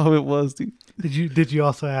exactly how it was, dude. Did you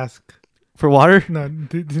also ask For water? no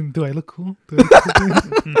do I look cool? Do I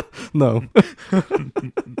look cool? No.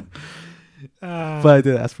 But I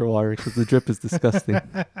did ask for water because the drip is disgusting.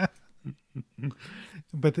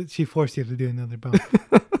 But she forced you to do another bump.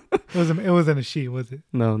 It wasn't a she, was it?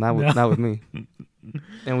 No, not with me.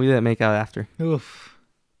 And we didn't make out after. Oof.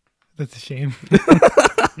 That's a shame.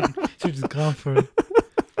 Should just gone for it.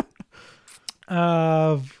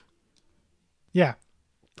 Yeah.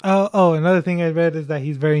 Oh, another thing I read is that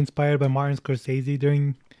he's very inspired by Martin Scorsese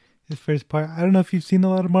during his first part. I don't know if you've seen a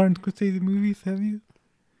lot of Martin Scorsese movies, have you?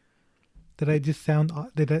 Did I just sound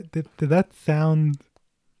did that sound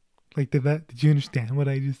like did you understand what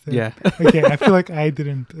I just said? Yeah. Okay, I feel like I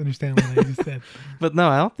didn't understand what I just said. But no,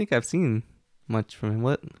 I don't think I've seen much from him.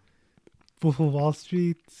 What? Wolf of Wall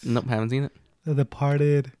Street. Nope, haven't seen it. The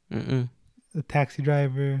Departed. Mm-mm. The Taxi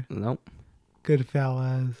Driver. Nope.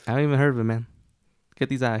 Goodfellas. I haven't even heard of it, man. Get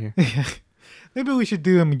these out of here. Maybe we should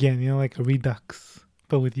do them again, like a redux,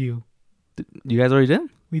 but with you. You guys already did?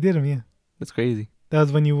 We did them, yeah. That's crazy. That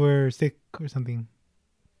was when you were sick or something.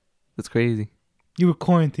 That's crazy. You were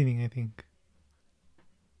quarantining, I think.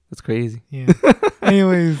 That's crazy. Yeah.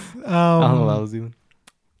 Anyways, I don't know what I was doing.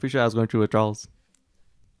 Pretty sure I was going through withdrawals.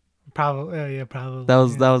 Probably, yeah, probably. That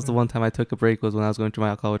was yeah. the one time I took a break, was when I was going through my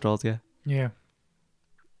alcohol withdrawals. Yeah. Yeah.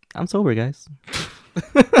 I'm sober, guys.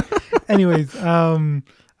 Anyways, I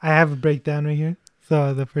have a breakdown right here.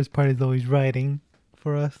 So the first part is always writing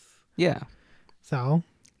for us. Yeah. So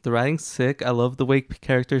The writing's sick. I love the way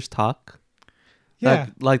characters talk. Yeah.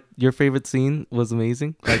 Like your favorite scene was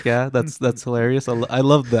amazing. Like, yeah, that's hilarious. I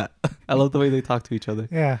love that. I love the way they talk to each other.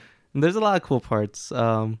 Yeah. And there's a lot of cool parts.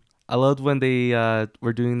 I loved when they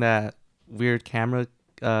were doing that weird camera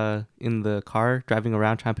in the car driving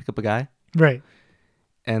around trying to pick up a guy, Right.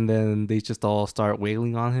 and then they just all start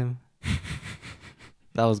wailing on him.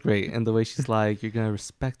 That was great. And the way she's like, "You're gonna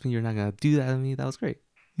respect me. You're not gonna do that to me." That was great.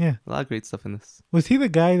 Yeah. A lot of great stuff in this. Was he the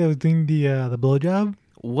guy that was doing the blowjob?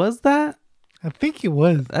 Was that? I think it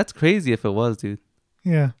was. That's crazy if it was, dude.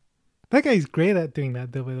 Yeah. That guy's great at doing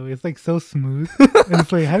that, though, by the way. It's like so smooth. And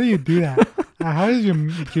it's like, how do you do that? How does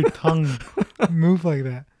your tongue move like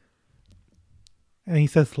that? And he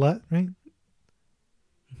says slut, right?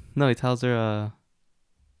 No, he tells her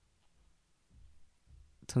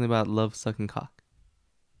something about love sucking cock.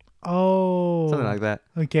 Oh. Something like that.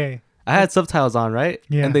 Okay. I had subtitles on, right?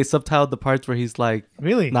 Yeah. And they subtitled the parts where he's like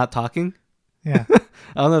Really? not talking. Yeah.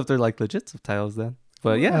 I don't know if they're like legit subtitles then.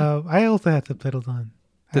 But yeah. I also had subtitles on.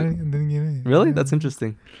 I didn't get it. Really? Yeah. That's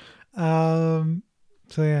interesting. So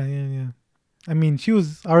yeah. I mean, she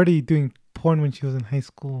was already doing porn when she was in high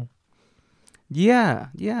school. Yeah,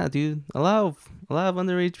 dude. A lot of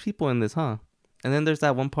underage people in this, huh? And then there's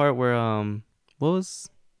that one part where what was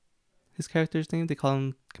his character's name? They call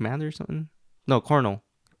him Commander or something? No, Colonel.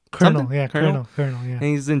 Colonel, Something? yeah, Colonel? Colonel, yeah. And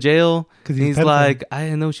he's in jail. 'Cause And he's pedophile. like, I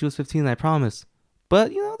didn't know she was 15, I promise.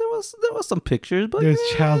 But you know, there was some pictures, but There's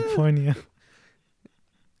yeah. child porn, yeah.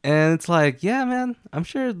 And it's like, yeah, man, I'm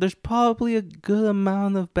sure there's probably a good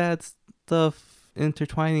amount of bad stuff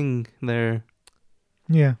intertwining there.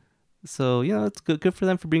 Yeah. So, you know, it's good for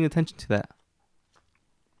them for bringing attention to that.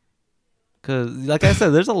 Because, like I said,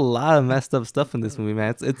 there's a lot of messed up stuff in this movie,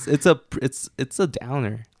 man. It's a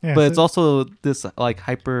downer, Yeah, but so- it's also this like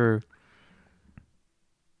hyper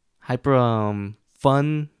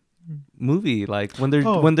fun movie. Like when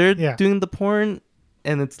they're yeah. doing the porn,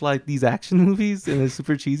 and it's like these action movies, and it's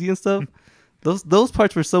super cheesy and stuff. Those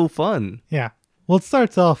parts were so fun. Yeah. Well, it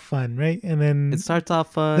starts off fun, right? And then It starts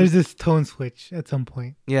off fun. there's this tone switch at some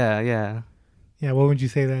point. Yeah. Yeah, what would you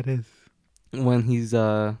say that is? When he's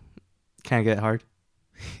can't get hard.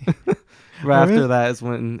 Oh, Right after really? that is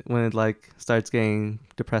when it like starts getting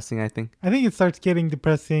depressing. I think I think it starts getting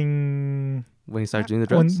depressing when he starts doing the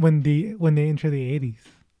drugs. when they enter the 80s.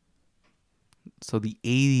 So the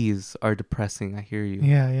 80s are depressing. I hear you.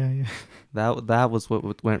 Yeah. That was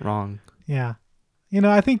what went wrong. Yeah. You know,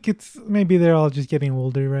 I think it's maybe they're all just getting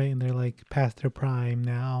older, right? And they're like past their prime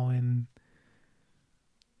now, and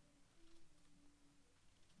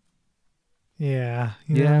yeah,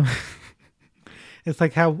 you Yeah. know? It's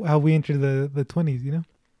like how we entered the 20s, you know?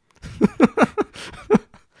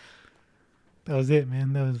 That was it,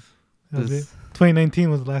 man. That was it. This- 2019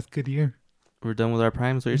 was the last good year. We're done with our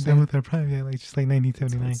primes. What you're Done saying? with our prime, yeah, like just like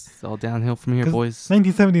 1979. It's all downhill from here, 'Cause boys.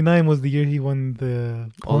 1979 was the year he won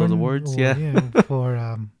the All those porn awards, award, yeah. for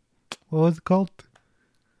what was it called?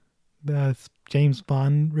 The James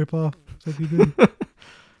Bond ripoff that he did.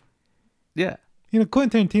 Yeah. You know,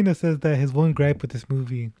 Quentin Tarantino says that his one gripe with this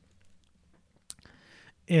movie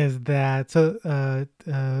is that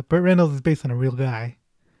Burt Reynolds is based on a real guy,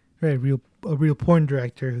 right? A real porn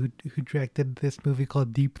director who directed this movie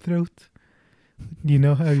called Deep Throat. Do you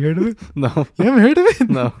know? Have you heard of it? No. You haven't heard of it?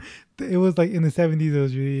 No. It was like in the 70s. It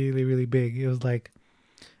was really, really big. It was like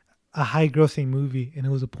a high-grossing movie, and it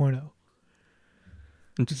was a porno.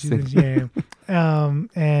 Interesting. Yeah.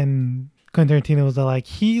 And Quentin Tarantino was like,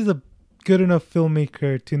 he's a good enough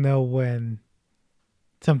filmmaker to know when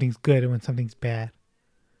something's good and when something's bad.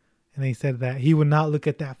 And they said that he would not look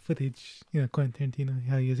at that footage. You know, Quentin Tarantino,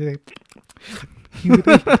 how he was like,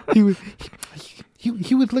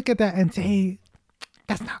 he would look at that and say,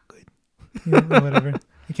 "That's not good," you know, or whatever.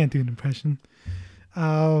 I can't do an impression.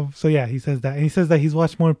 So yeah, he says that. And he says that he's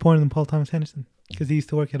watched more porn than Paul Thomas Anderson because he used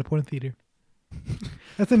to work at a porn theater.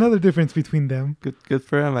 That's another difference between them. Good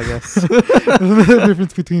for him, I guess. There's another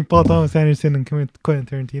difference between Paul Thomas Anderson and Quentin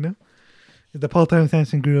Tarantino. Is that Paul Thomas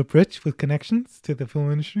Anderson grew up rich with connections to the film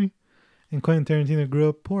industry, and Quentin Tarantino grew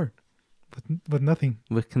up poor with nothing.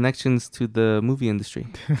 With connections to the movie industry.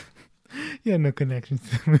 He had no connections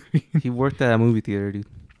to the movie. He worked at a movie theater, dude.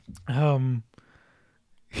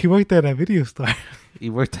 He worked at a video store. He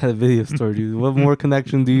worked at a video store, dude. What more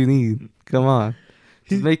connection do you need? Come on.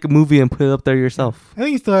 Just He- make a movie and put it up there yourself. I think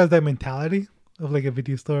he still has that mentality of like a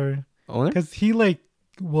video store Owner? because he like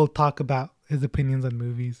will talk about his opinions on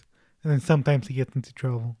movies, and then sometimes he gets into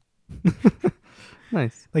trouble.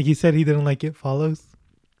 Nice. Like he said, he didn't like It Follows,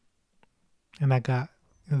 and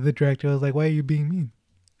the director was like, "Why are you being mean?"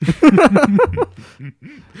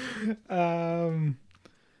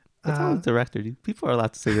 That's all the director, dude. People are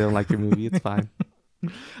allowed to say they don't like your movie. It's fine.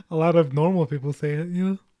 A lot of normal people say it,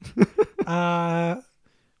 you know.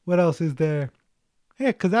 What else is there? Yeah,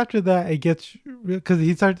 because after that it gets because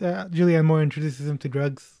he starts. Julianne Moore introduces him to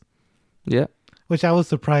drugs, Yeah. which I was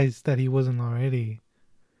surprised that he wasn't already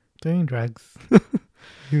doing drugs.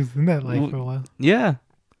 He was in that life for a while. Yeah.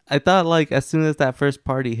 I thought like as soon as that first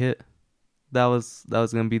party hit, that was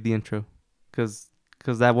gonna be the intro, cause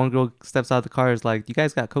that one girl steps out of the car is like, "You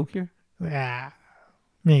guys got coke here?" Yeah,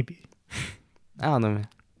 maybe I don't know, man.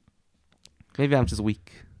 Maybe I'm just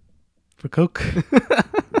weak. for coke.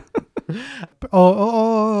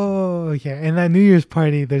 Yeah. In that New Year's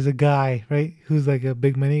party, there's a guy, right, who's like a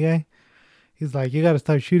big money guy. He's like, you got to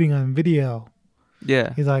start shooting on video.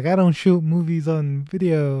 Yeah. He's like, I don't shoot movies on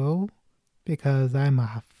video because I'm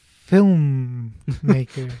a film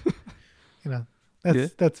maker. You know,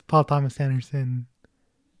 that's Paul Thomas Anderson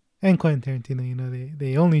and Quentin Tarantino. You know,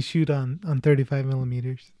 they only shoot on 35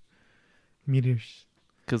 millimeters. Meters.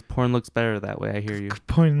 Because porn looks better that way. I hear you.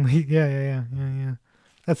 Pointedly, yeah.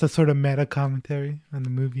 That's a sort of meta commentary on the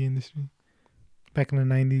movie industry back in the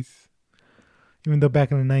 90s. Even though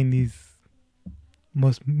back in the 90s,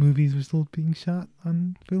 most movies were still being shot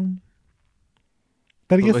on film.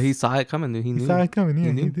 But I guess But he saw it coming. He knew. he saw it coming. Yeah, He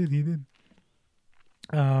he knew. did.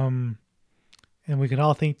 And we can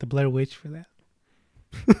all thank the Blair Witch for that.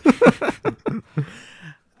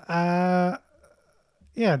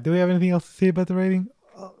 Yeah. Do we have anything else to say about the writing?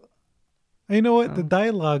 You know what? The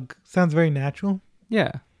dialogue sounds very natural.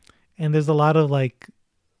 Yeah. And there's a lot of like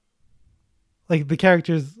the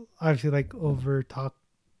characters obviously like overlap.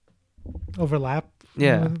 you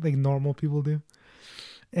Yeah. know, like normal people do.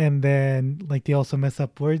 And then like they also mess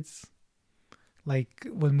up words. Like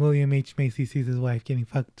when William H. Macy sees his wife getting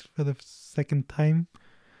fucked for the second time,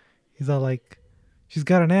 he's all like, "She's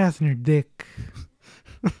got an ass in her dick,"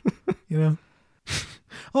 you know.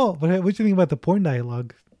 Oh, but what do you think about the porn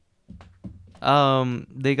dialogue?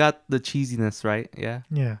 They got the cheesiness right. Yeah.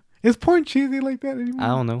 Yeah, is porn cheesy like that anymore? I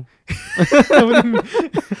don't know.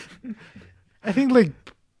 I think like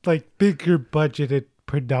bigger budgeted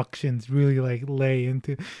productions really like lay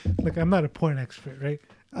into. Like, I'm not a porn expert, right?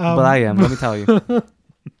 But I am. Let me tell you.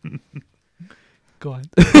 Go on.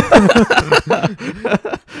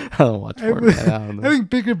 I don't watch porn. Man. I don't know. I think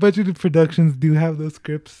bigger budgeted productions do have those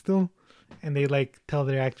scripts still, and they like tell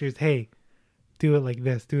their actors, "Hey, do it like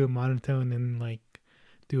this, do it monotone, and like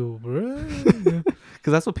do."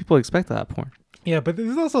 Because that's what people expect out of porn. Yeah, but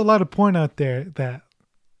there's also a lot of porn out there that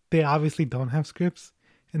they obviously don't have scripts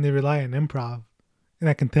and they rely on improv, and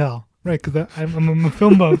I can tell, right? Because I'm a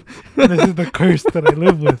film buff, and this is the curse that I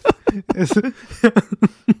live with.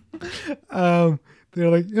 They're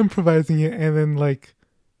like improvising it, and then like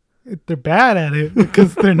they're bad at it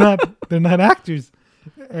because they're not actors.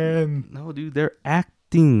 And No, dude, they're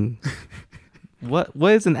acting. What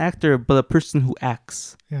is an actor but a person who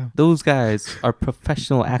acts? yeah, Those guys are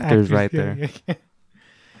professional actors right yeah, there.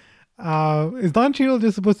 yeah. Is Don Cheadle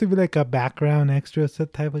just supposed to be like a background extra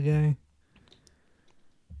set type of guy?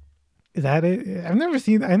 Is that it? I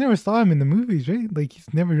never saw him in the movies, right? Like, he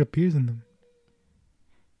never appears in them.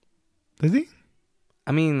 Does he?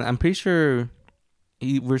 I mean, I'm pretty sure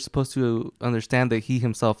we're supposed to understand that he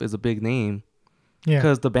himself is a big name. Yeah.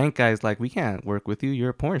 Because the bank guy's like, we can't work with you. You're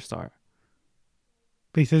a porn star.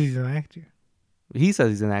 But he says he's an actor. He says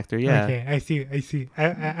he's an actor, yeah. Okay, I see.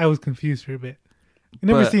 I was confused for a bit. You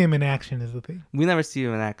never But- see him in action is the thing. We never see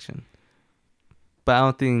him in action. But I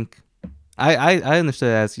don't think... I understood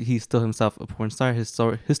it as he's still himself a porn star. His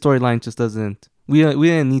storyline just doesn't... We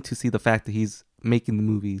didn't need to see the fact that he's making the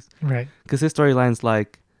movies. Right. Because his storyline's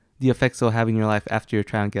like the effects it'll have in your life after you're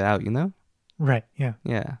trying to get out, you know? Right, yeah.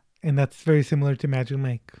 Yeah. And that's very similar to Magic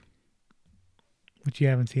Mike. Which you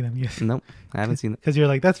haven't seen him yet. Nope. I haven't seen it. Because you're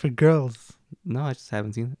like, that's for girls. No, I just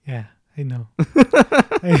haven't seen it. Yeah, I know.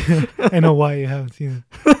 I know why you haven't seen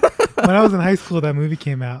it. When I was in high school, that movie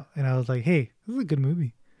came out, and I was like, "Hey, this is a good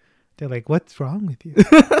movie." They're like, "What's wrong with you?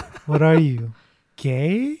 What are you,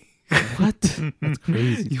 gay? What? That's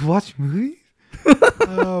crazy. You watch movies?"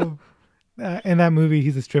 In that movie,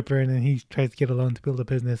 he's a stripper, and then he tries to get a loan to build a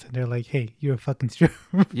business, and they're like, "Hey, you're a fucking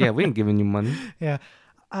stripper." Yeah, we ain't giving you money. Yeah.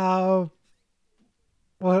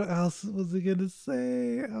 What else was I gonna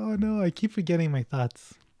say? Oh no, I keep forgetting my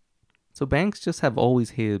thoughts. So banks just have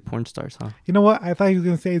always hated porn stars, huh? You know what? I thought he was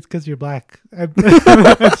gonna say it's because you're black.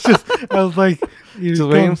 It's just, I was like, here Just it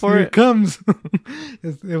waiting comes, for here it. it comes.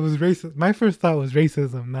 It was racist. My first thought was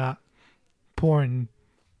racism, not porn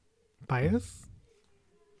bias.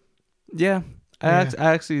 Yeah.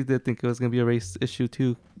 I actually did think it was gonna be a race issue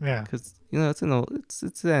too, Yeah. because it's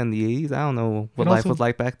it's in the 80s. I don't know what And life also- was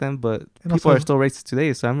like back then, but and people also- are still racist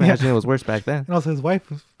today, so I imagine it was worse back then. And also, his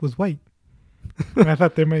wife was white. And I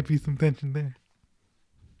thought there might be some tension there.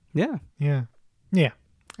 Yeah, Yeah. Yeah.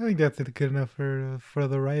 I think that's good enough for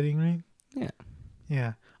the writing, right? Yeah.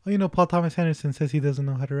 Yeah. Oh, Paul Thomas Anderson says he doesn't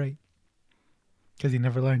know how to write because he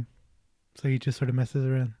never learned. So he just sort of messes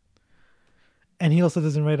around. And he also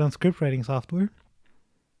doesn't write on script writing software.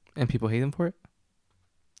 and people hate him for it.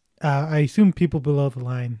 I assume people below the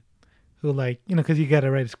line who because you got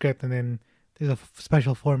to write a script and then there's a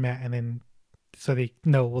special format and then so they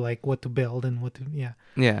know what to build and what to,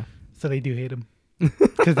 Yeah, So they do hate him.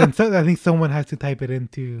 Because then I think someone has to type it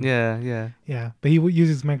into. yeah. Yeah. But he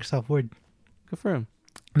uses Microsoft Word. Good for him,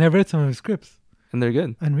 And I've read some of his scripts. and they're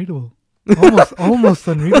good. Unreadable. Almost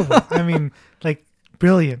unreadable. I mean,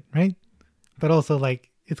 brilliant, right? But also,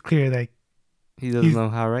 it's clear that He doesn't He's- know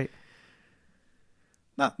how to write.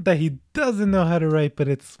 not that he doesn't know how to write, but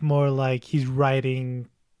it's more like he's writing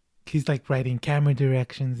camera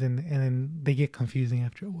directions and then they get confusing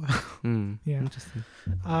after a while. Yeah. Interesting.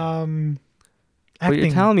 Acting. But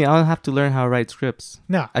you're telling me I don't have to learn how to write scripts.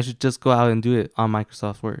 No, I should just go out and do it on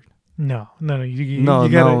Microsoft Word. no. No, You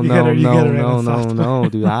gotta write on software. no,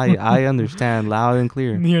 dude. I understand loud and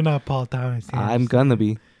clear. You're not Paul Thomas. I'm gonna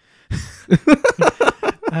be.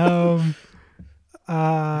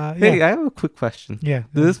 Hey, Yeah. I have a quick question. Yeah.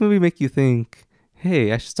 Did this movie make you think,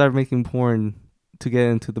 hey, I should start making porn to get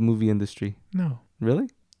into the movie industry? No. Really?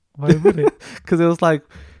 Why would it? Because it was like,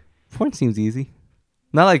 porn seems easy.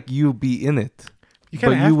 Not like you'll be in it, You but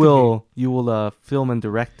kinda have to you will film and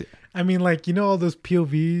direct it. be. I mean, all those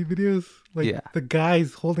POV videos. Yeah. The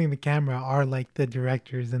guys holding the camera are the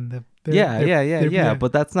directors and the. Yeah.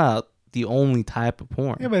 But that's not the only type of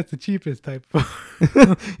porn. Yeah, but it's the cheapest type.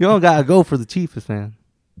 You don't gotta go for the cheapest, man.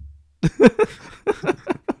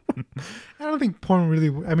 I don't think porn really.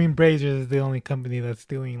 I mean, Brazzers is the only company that's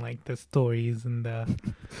doing the stories and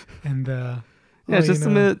Yeah, oh, just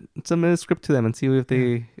submit a script to them and see if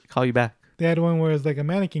they call you back. They had one where it's a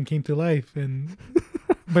mannequin came to life and,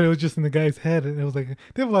 but it was just in the guy's head and it was they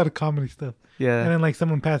have a lot of comedy stuff. Yeah. And then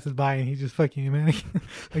someone passes by and he's just fucking a mannequin,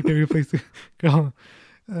 they replaced the girl.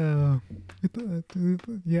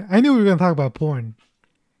 Yeah, I knew we were gonna talk about porn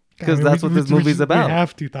Because that's what this movie's about. We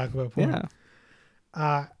have to talk about porn.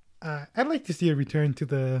 Yeah. I'd like to see a return to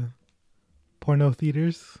the porno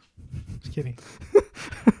theaters. Just kidding.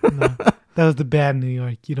 No, that was the bad New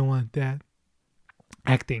York. You don't want that.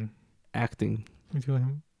 Acting.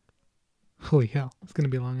 Holy hell, it's gonna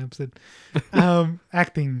be a long episode.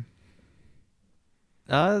 Acting.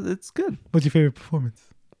 It's good. What's your favorite performance?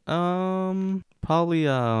 Probably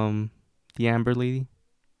the Amber lady.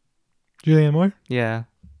 Julianne Moore? Yeah.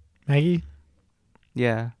 Maggie?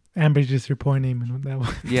 Yeah. Amber's just her porn name and that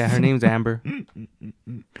one. Yeah, her name's Amber.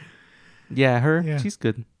 Yeah, her. Yeah. She's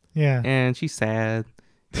good. Yeah. And she's sad.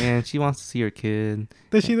 And she wants to see her kid.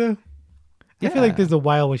 Does she though? I feel Yeah. there's a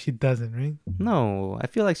while where she doesn't, right? No, I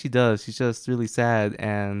feel like she does. She's just really sad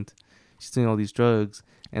and she's doing all these drugs.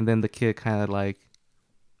 And then the kid kind of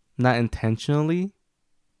not intentionally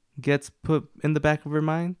gets put in the back of her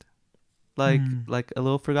mind. Like a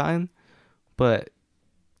little forgotten. But,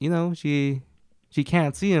 she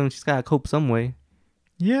can't see him. She's got to cope some way.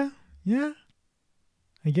 Yeah.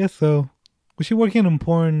 I guess so. Was she working on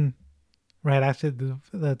porn right after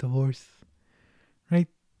the divorce? Right?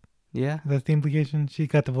 Yeah, That's the implication. She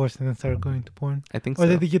got divorced and then started going to porn. I think Or so.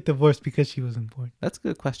 did they get divorced because she was in porn? That's a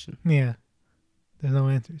good question. Yeah. There's no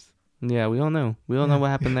answers. Yeah, we don't know. We don't know what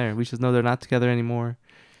happened there. We just know they're not together anymore.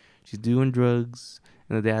 She's doing drugs.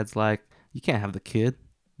 And the dad's like, you can't have the kid.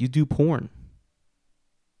 You do porn.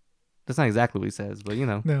 That's not exactly what he says, but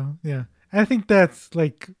No, yeah. I think that's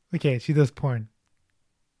okay, she does porn.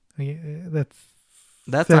 Okay, That's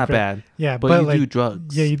not separate. bad. Yeah, But you do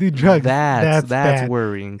drugs. Yeah, you do drugs. That's bad.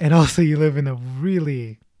 worrying. And also you live in a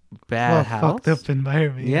really Bad house. fucked up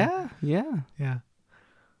environment. Yeah.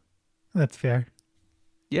 That's fair.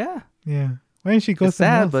 Yeah. Yeah. Why didn't she go It's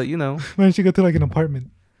somewhere sad, else? but Why didn't she go to an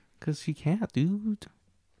apartment? because she can't, dude.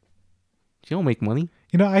 She don't make money.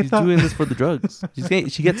 I She's thought doing this for the drugs.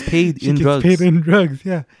 She gets paid she in gets drugs. paid in drugs.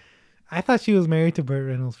 Yeah, I thought she was married to Burt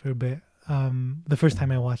Reynolds for a bit. The first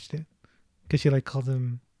time I watched it, because she calls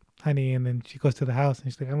him honey, and then she goes to the house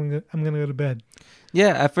and she's like, I'm gonna go to bed. Yeah,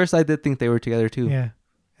 at first I did think they were together too. Yeah,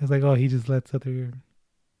 it's like, oh, he just lets other.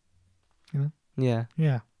 Yeah.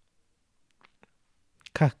 Yeah.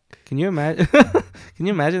 Cuck. Can you imagine? Can you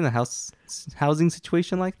imagine a housing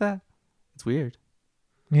situation like that? It's weird.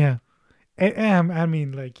 Yeah. I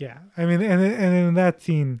mean, yeah. I mean, and in that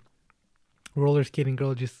scene, roller skating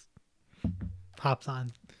girl just hops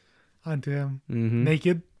onto him Mm-hmm.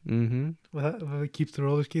 naked. Mm-hmm. Well, it keeps the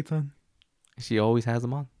roller skates on. She always has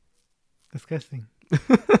them on. Disgusting.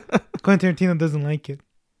 Quentin Tarantino doesn't like it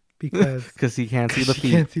because Because he can't see the she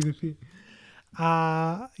feet. can't see the feet.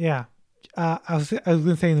 Yeah. I was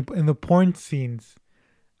gonna say in the porn scenes,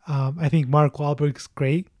 I think Mark Wahlberg's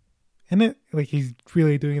great in it. Like he's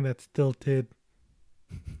really doing that stilted,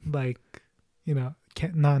 like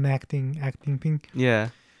non-acting thing. Yeah.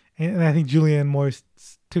 And I think Julianne Moore's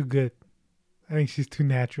too good. I think she's too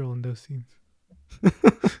natural in those scenes.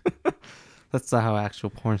 That's not how actual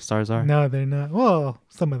porn stars are. No, they're not. Well,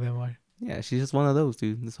 some of them are. Yeah, she's just one of those,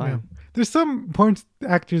 dude. It's Yeah. fine. There's some porn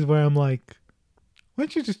actors where I'm like, why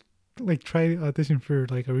don't you just like try to audition for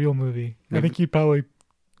like a real movie? I Maybe- think you'd probably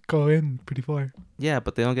go in pretty far. Yeah,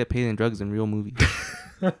 but they don't get paid in drugs in real movies.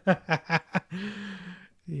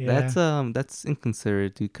 Yeah. That's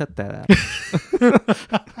inconsiderate, dude. Cut that out.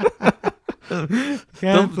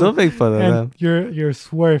 Don't make fun of them. and you're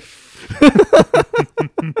swerf.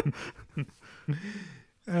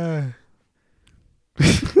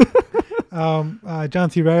 John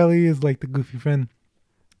C. Reilly is like the goofy friend.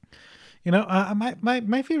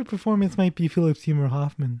 My favorite performance might be Philip Seymour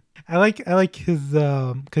Hoffman. I like his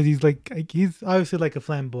because he's obviously like a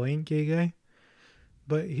flamboyant gay guy,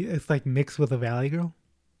 but it's like mixed with a valley girl.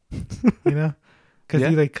 Because Yeah.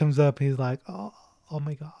 he like comes up and he's like, oh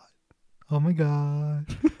my god. Oh my god.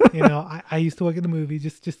 I used to work in the movie.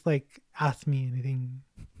 Just like ask me anything.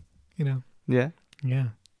 Yeah. Yeah.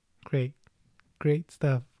 Great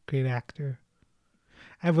stuff. Great actor.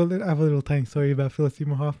 I have a little tiny story about Philip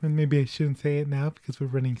Seymour Hoffman. Maybe I shouldn't say it now because we're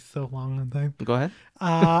running so long on time. Go ahead.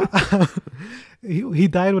 He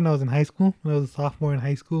died when I was in high school. When I was a sophomore in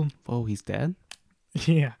high school. Oh, he's dead?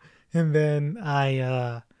 Yeah. And then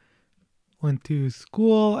I went to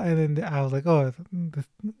school, and then I was like, oh,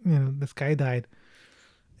 this guy died.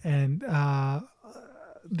 And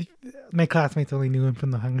my classmates only knew him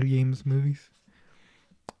from the Hunger Games movies.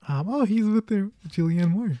 He's with Julianne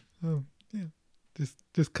Moore. Oh, yeah.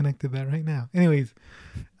 Just connected that right now. Anyways,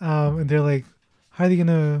 and they're like, how are they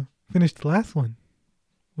gonna finish the last one?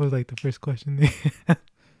 Was like the first question they had.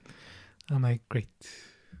 I'm like, great.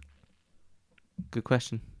 Good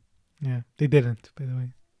question. Yeah, they didn't, by the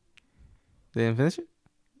way. They didn't finish it?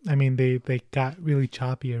 I mean, they got really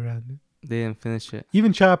choppy around it. They didn't finish it.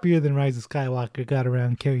 Even choppier than Rise of Skywalker got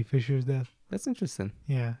around Carrie Fisher's death. That's interesting.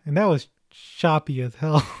 Yeah, and that was choppy as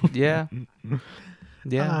hell. Yeah.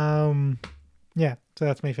 Yeah. Yeah. So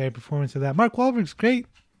that's my favorite performance of that. Mark Wahlberg's great.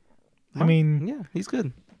 I mean, yeah, he's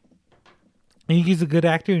good. I think he's a good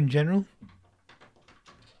actor in general.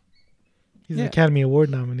 He's an Yeah. Academy Award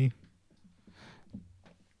nominee.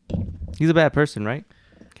 He's a bad person, right?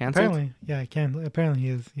 Canceled? Apparently, yeah, I can. Apparently, he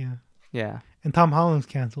is. Yeah, Yeah. and Tom Holland's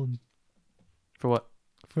canceled For what?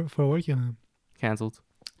 for working on him. Canceled.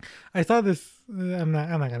 I saw this. I'm not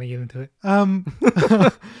gonna get into it.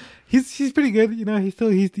 He's pretty good. He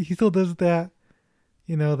still does that.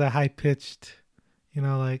 The high pitched.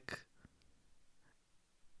 Like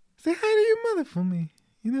say hi to your mother for me.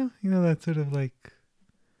 That sort of like.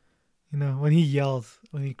 When he yells,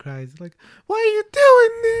 when he cries, like, why are you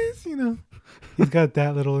doing this? He's got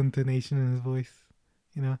that little intonation in his voice.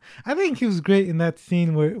 I think he was great in that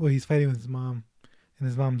scene where he's fighting with his mom, and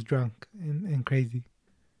his mom's drunk and crazy.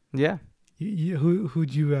 Yeah.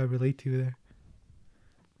 Who'd you relate to there?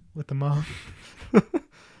 With the mom?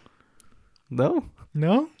 No?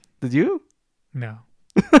 No? Did you? No.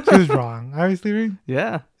 She was wrong. Obviously, right?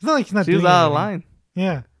 Yeah. It's not like he's not She was doing out of anything. line.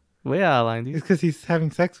 Yeah. Way out of line, dude. It's because he's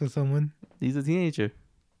having sex with someone. He's a teenager.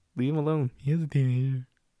 Leave him alone. He is a teenager.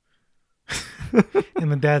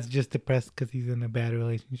 And the dad's just depressed because he's in a bad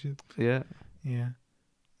relationship. Yeah. Yeah.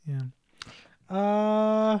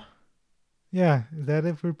 Yeah. Yeah. Is that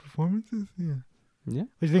it for performances? Yeah. Yeah.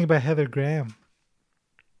 What do you think about Heather Graham?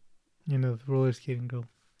 The roller skating girl.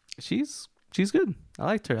 She's good. I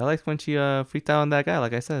liked her. I liked when she freaked out on that guy,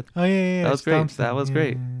 like I said. Oh yeah. That was great. Thompson. That was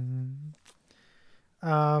great.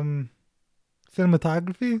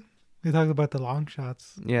 Cinematography. They talked about the long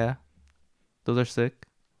shots. Yeah. Those are sick.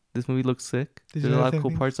 This movie looks sick. Did you There's a lot notice of cool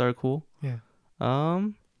anything? parts that are cool. Yeah.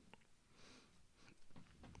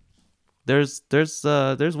 There's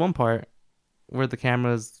one part where the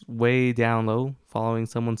camera's way down low, following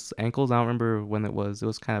someone's ankles. I don't remember when it was. It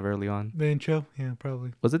was kind of early on. The intro. Yeah,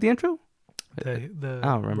 probably. Was it the intro? The I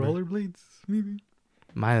don't remember. rollerblades, maybe.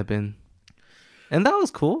 Might have been. And that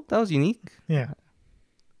was cool. That was unique. Yeah.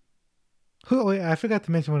 Wait, I forgot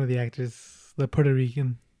to mention one of the actors, the Puerto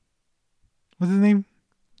Rican. What's his name?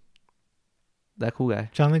 That cool guy.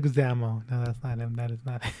 John Leguizamo. No, that's not him. That is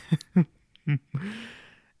not him.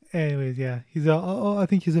 Anyways, yeah, he's I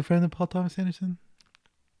think he's a friend of Paul Thomas Anderson.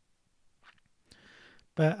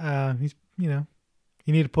 But he's you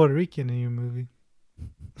need a Puerto Rican in your movie.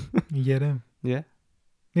 You get him. Yeah.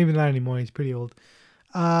 Maybe not anymore. He's pretty old.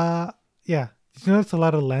 Yeah. Did you notice a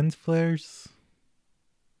lot of lens flares?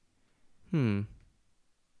 I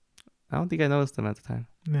don't think I noticed them at the time.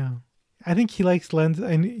 No. I think he likes lens.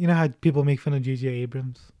 And you know how people make fun of J.J.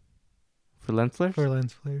 Abrams For lens flares? for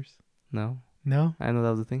lens flares? No. No? I know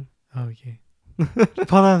that was a thing. Oh, okay. Paul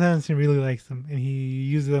Thomas Anderson really likes them, and he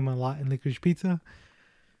uses them a lot in Licorice Pizza,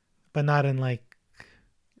 but not in I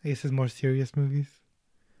guess his more serious movies.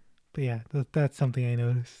 But yeah, that's something I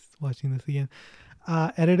noticed watching this again.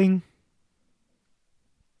 Editing.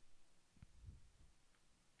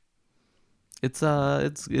 It's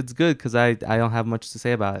good because I don't have much to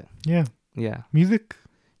say about it. Yeah. Yeah. Music.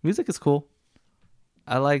 Music is cool.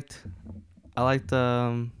 I liked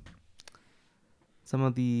some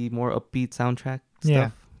of the more upbeat soundtrack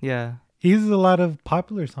stuff. Yeah. He uses a lot of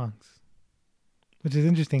popular songs, which is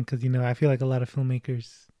interesting because I feel like a lot of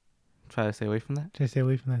filmmakers Try to stay away from that. try to stay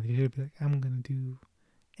away from that. They should be like, I'm gonna do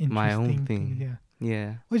My own interesting thing. things. Yeah,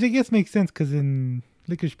 Yeah. which I guess makes sense because in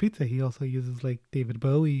Licorice Pizza he also uses like David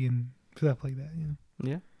Bowie and stuff like that.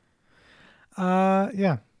 Yeah.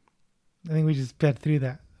 Yeah. I think we just sped through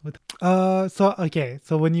that.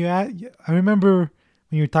 So when I remember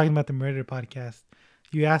when you were talking about the murder podcast,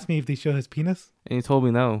 you asked me if they show his penis, And you told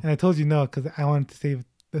me no. and I told you no because I wanted to save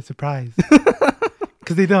the surprise.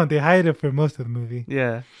 Because they don't. They hide it for most of the movie,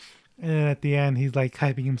 Yeah. and then at the end he's like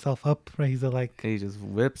hyping himself up. Right? He's like He just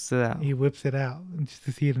whips it out. he whips it out and just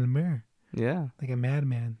to see it in the mirror Yeah. like a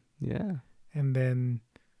madman. Yeah. And then,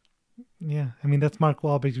 yeah, I mean that's Mark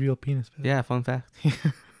Wahlberg's real penis. But Yeah. Fun fact.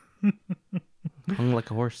 Hung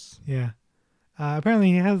like a horse. yeah.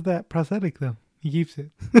 Apparently he has that prosthetic though. He keeps it.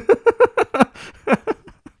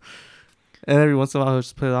 And every once in a while he'll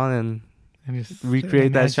just put it on and And just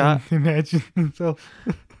Recreate that shot? Imagine himself.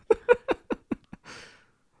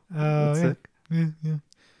 That's Yeah, sick. yeah.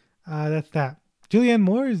 That's that. Julianne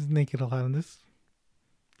Moore is naked a lot in this.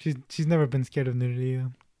 She's never been scared of nudity.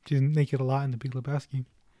 She's naked a lot in The Big Lebowski.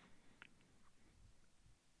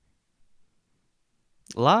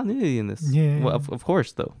 A lot of nudity in this. Yeah. Well, of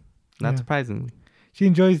course, though. Not Yeah. surprisingly. She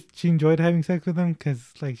enjoyed having sex with him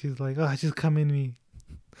because she's like, oh, just come in me.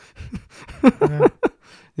 You know?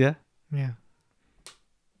 Yeah. Yeah.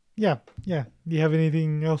 Yeah. Yeah. Do you have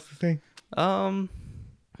anything else to say?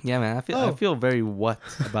 Yeah, man. I Oh. feel very what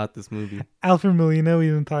about this movie. Alfred Molina, we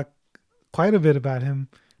didn't talk quite a bit about him.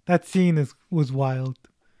 That scene was wild.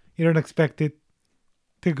 You don't expect it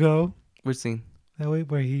to go Which scene? that way,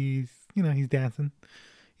 where he's dancing,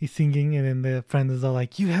 he's singing, and then the friend is all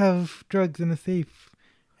like, "You have drugs in the safe,"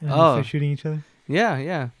 and then they Oh. start shooting each other. Yeah,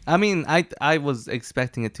 yeah. I mean, I was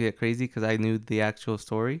expecting it to get crazy because I knew the actual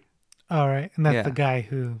story. All right, and that's Yeah. the guy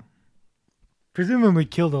who presumably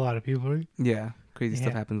killed a lot of people. Right? Yeah, crazy stuff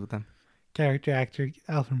Yeah. happens with them. Character actor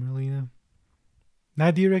Alfred Molina.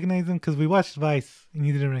 Now, do you recognize him? Because we watched Vice, and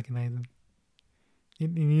you didn't recognize him.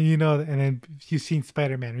 You know, and then you've seen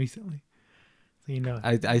Spider-Man recently, so you know.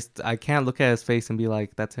 I can't look at his face and be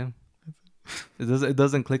like, that's him. It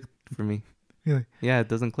doesn't click for me. Really? Yeah, it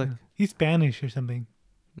doesn't click. He's Spanish or something.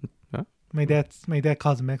 Huh? My dad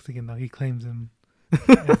calls him Mexican though. He claims him.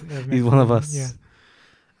 as He's one of Mexican. us.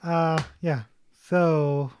 Yeah. Yeah.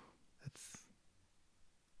 So that's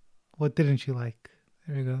what didn't you like?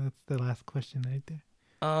 There we go. That's the last question right there.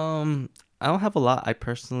 I don't have a lot I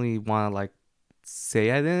personally want to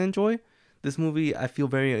say I didn't enjoy. This movie I feel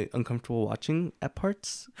very uncomfortable watching at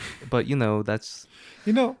parts, but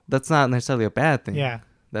that's not necessarily a bad thing. Yeah.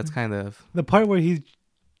 That's kind of The part where he's,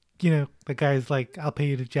 the guy's like, "I'll pay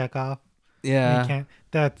you to jack off." And yeah. he can't.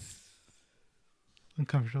 That's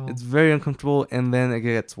uncomfortable. It's very uncomfortable, and then it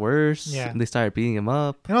gets worse. Yeah. And they start beating him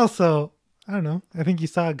up. And also, I don't know. I think you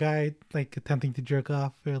saw a guy attempting to jerk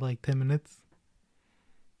off for 10 minutes.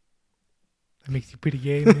 That makes you pretty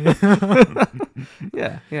gay, man.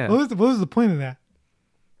 Yeah, yeah. What was the point of that?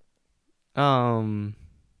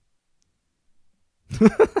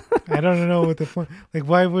 I don't know what the point.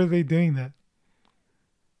 Why were they doing that?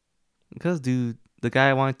 Because dude, the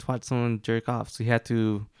guy wanted to watch someone jerk off, so he had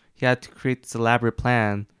to create this elaborate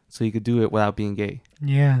plan so he could do it without being gay.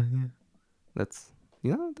 Yeah. That's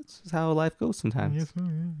just how life goes sometimes. Yes,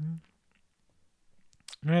 yeah.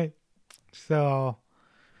 Right. So,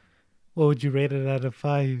 what would you rate it out of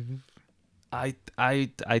 5? I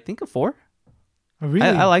think a 4. Oh, really?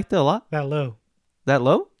 I liked it a lot. That low. That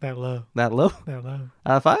low? That low. That low? That low.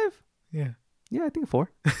 Out of 5? Yeah. Yeah, I think a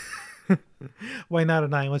 4. Why not a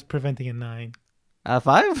 9? What's preventing a 9? Out of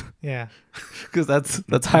 5? Yeah. Because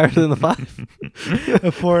that's higher than the 5.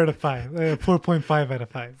 A 4 out of 5. 4.5 out of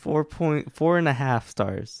 5. 4.5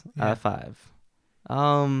 stars out Yeah. of 5.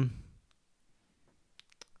 I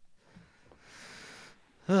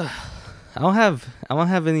don't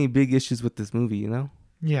have any big issues with this movie, you know?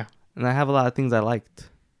 Yeah. And I have a lot of things I liked.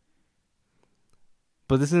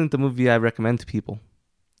 But this isn't the movie I recommend to people.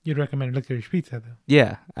 You'd recommend Licorice Pizza, though.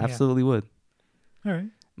 Yeah, absolutely would. All right.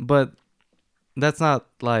 But that's not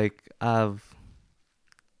like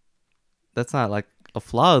that's not like a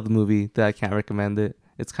flaw of the movie that I can't recommend it.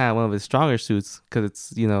 It's kind of one of its stronger suits because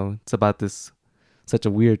it's, you know, it's about this such a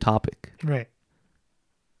weird topic. Right.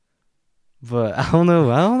 But I don't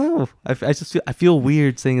know. I just feel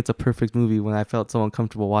weird saying it's a perfect movie when I felt so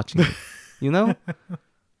uncomfortable watching it. You know?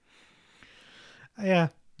 Yeah.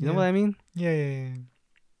 You know what I mean? Yeah.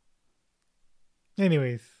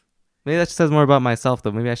 Anyways. Maybe that just says more about myself,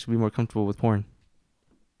 though. Maybe I should be more comfortable with porn.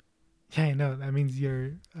 Yeah, I know. That means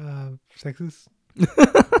you're sexist.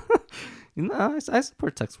 You know, I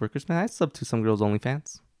support sex workers, man. I sub to some girls'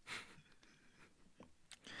 OnlyFans.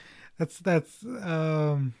 That's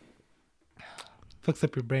fucks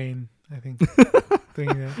up your brain, I think. Doing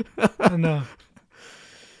that. I don't know.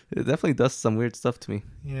 It definitely does some weird stuff to me.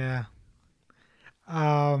 Yeah.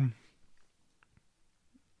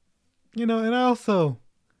 You know, and also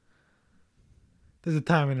there's a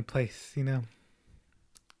time and a place, you know.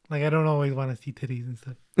 Like I don't always want to see titties and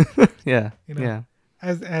stuff. Yeah. You know? Yeah.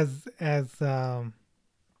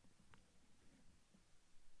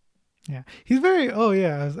 Yeah. He's very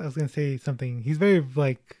I was gonna say something. He's very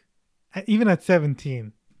like even at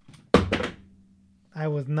 17 I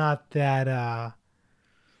was not that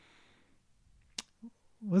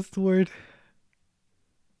what's the word?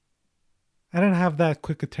 I didn't have that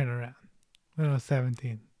quick a turnaround when I was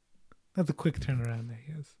 17. That's a quick turnaround that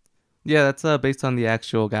he has. Yeah, that's based on the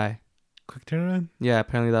actual guy. Quick turnaround? Yeah,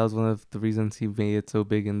 apparently that was one of the reasons he made it so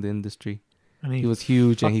big in the industry. And He was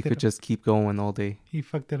huge and he fucked it could up. just keep going all day. He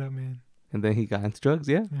fucked it up, man. And then he got into drugs,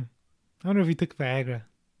 yeah. I wonder if he took Viagra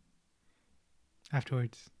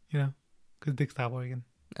afterwards, you know? Because Dick stopped working.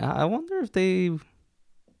 I wonder if I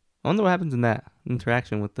wonder what happens in that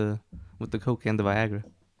interaction with the coke and the Viagra.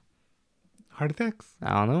 Heart attacks?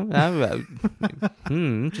 I don't know.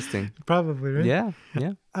 Interesting. Probably, right? Yeah.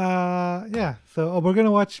 Yeah. So we're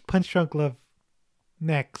gonna watch Punch Drunk Love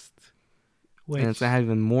next, And it's gonna have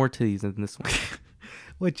even more titties than this one.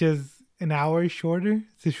 which is an hour shorter.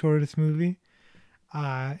 It's the shortest movie.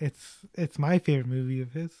 It's my favorite movie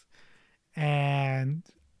of his, and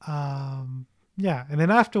yeah. And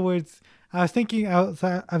then afterwards, I was thinking I've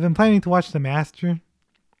been planning to watch The Master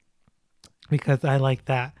because I like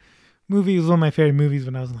that movie. It was one of my favorite movies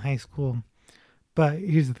when I was in high school. But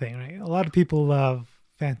here's the thing, right? A lot of people love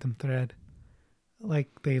Phantom Thread. Like,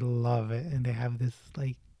 they love it. And they have this,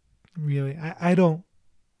 like, really... I don't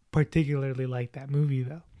particularly like that movie,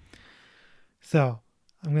 though. So,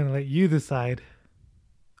 I'm going to let you decide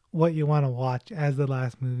what you want to watch as the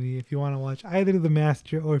last movie. If you want to watch either The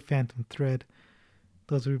Master or Phantom Thread,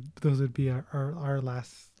 those would be our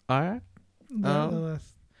last... All right. the last...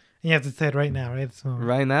 And you have to decide right now, right? So,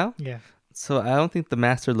 Right now? Yeah. So I don't think The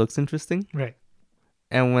Master looks interesting. Right.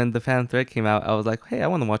 And when the Phantom Thread came out, I was like, hey, I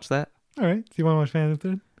want to watch that. All right. So you want to watch Phantom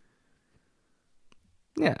Thread?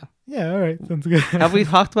 Yeah. Yeah, all right. Sounds good. Have we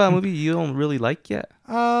talked about a movie you don't really like yet?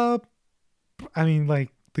 I mean,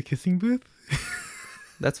 like The Kissing Booth.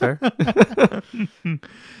 That's fair.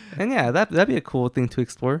 And yeah, that'd be a cool thing to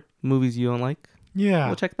explore. Movies you don't like. Yeah.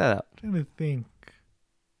 We'll check that out. I'm trying to think.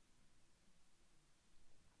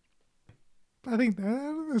 I think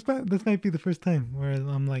this might be the first time where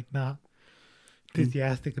I'm like not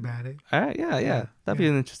enthusiastic about it. All right. Yeah. That'd be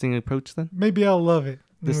an interesting approach then. Maybe I'll love it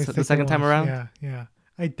The second time around? Yeah.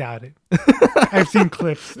 I doubt it. I've seen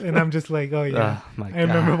clips and I'm just like, oh yeah, Oh, my I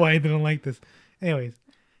remember God. why I didn't like this. Anyways,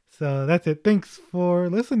 so that's it. Thanks for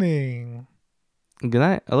listening. Good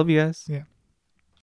night. I love you guys. Yeah.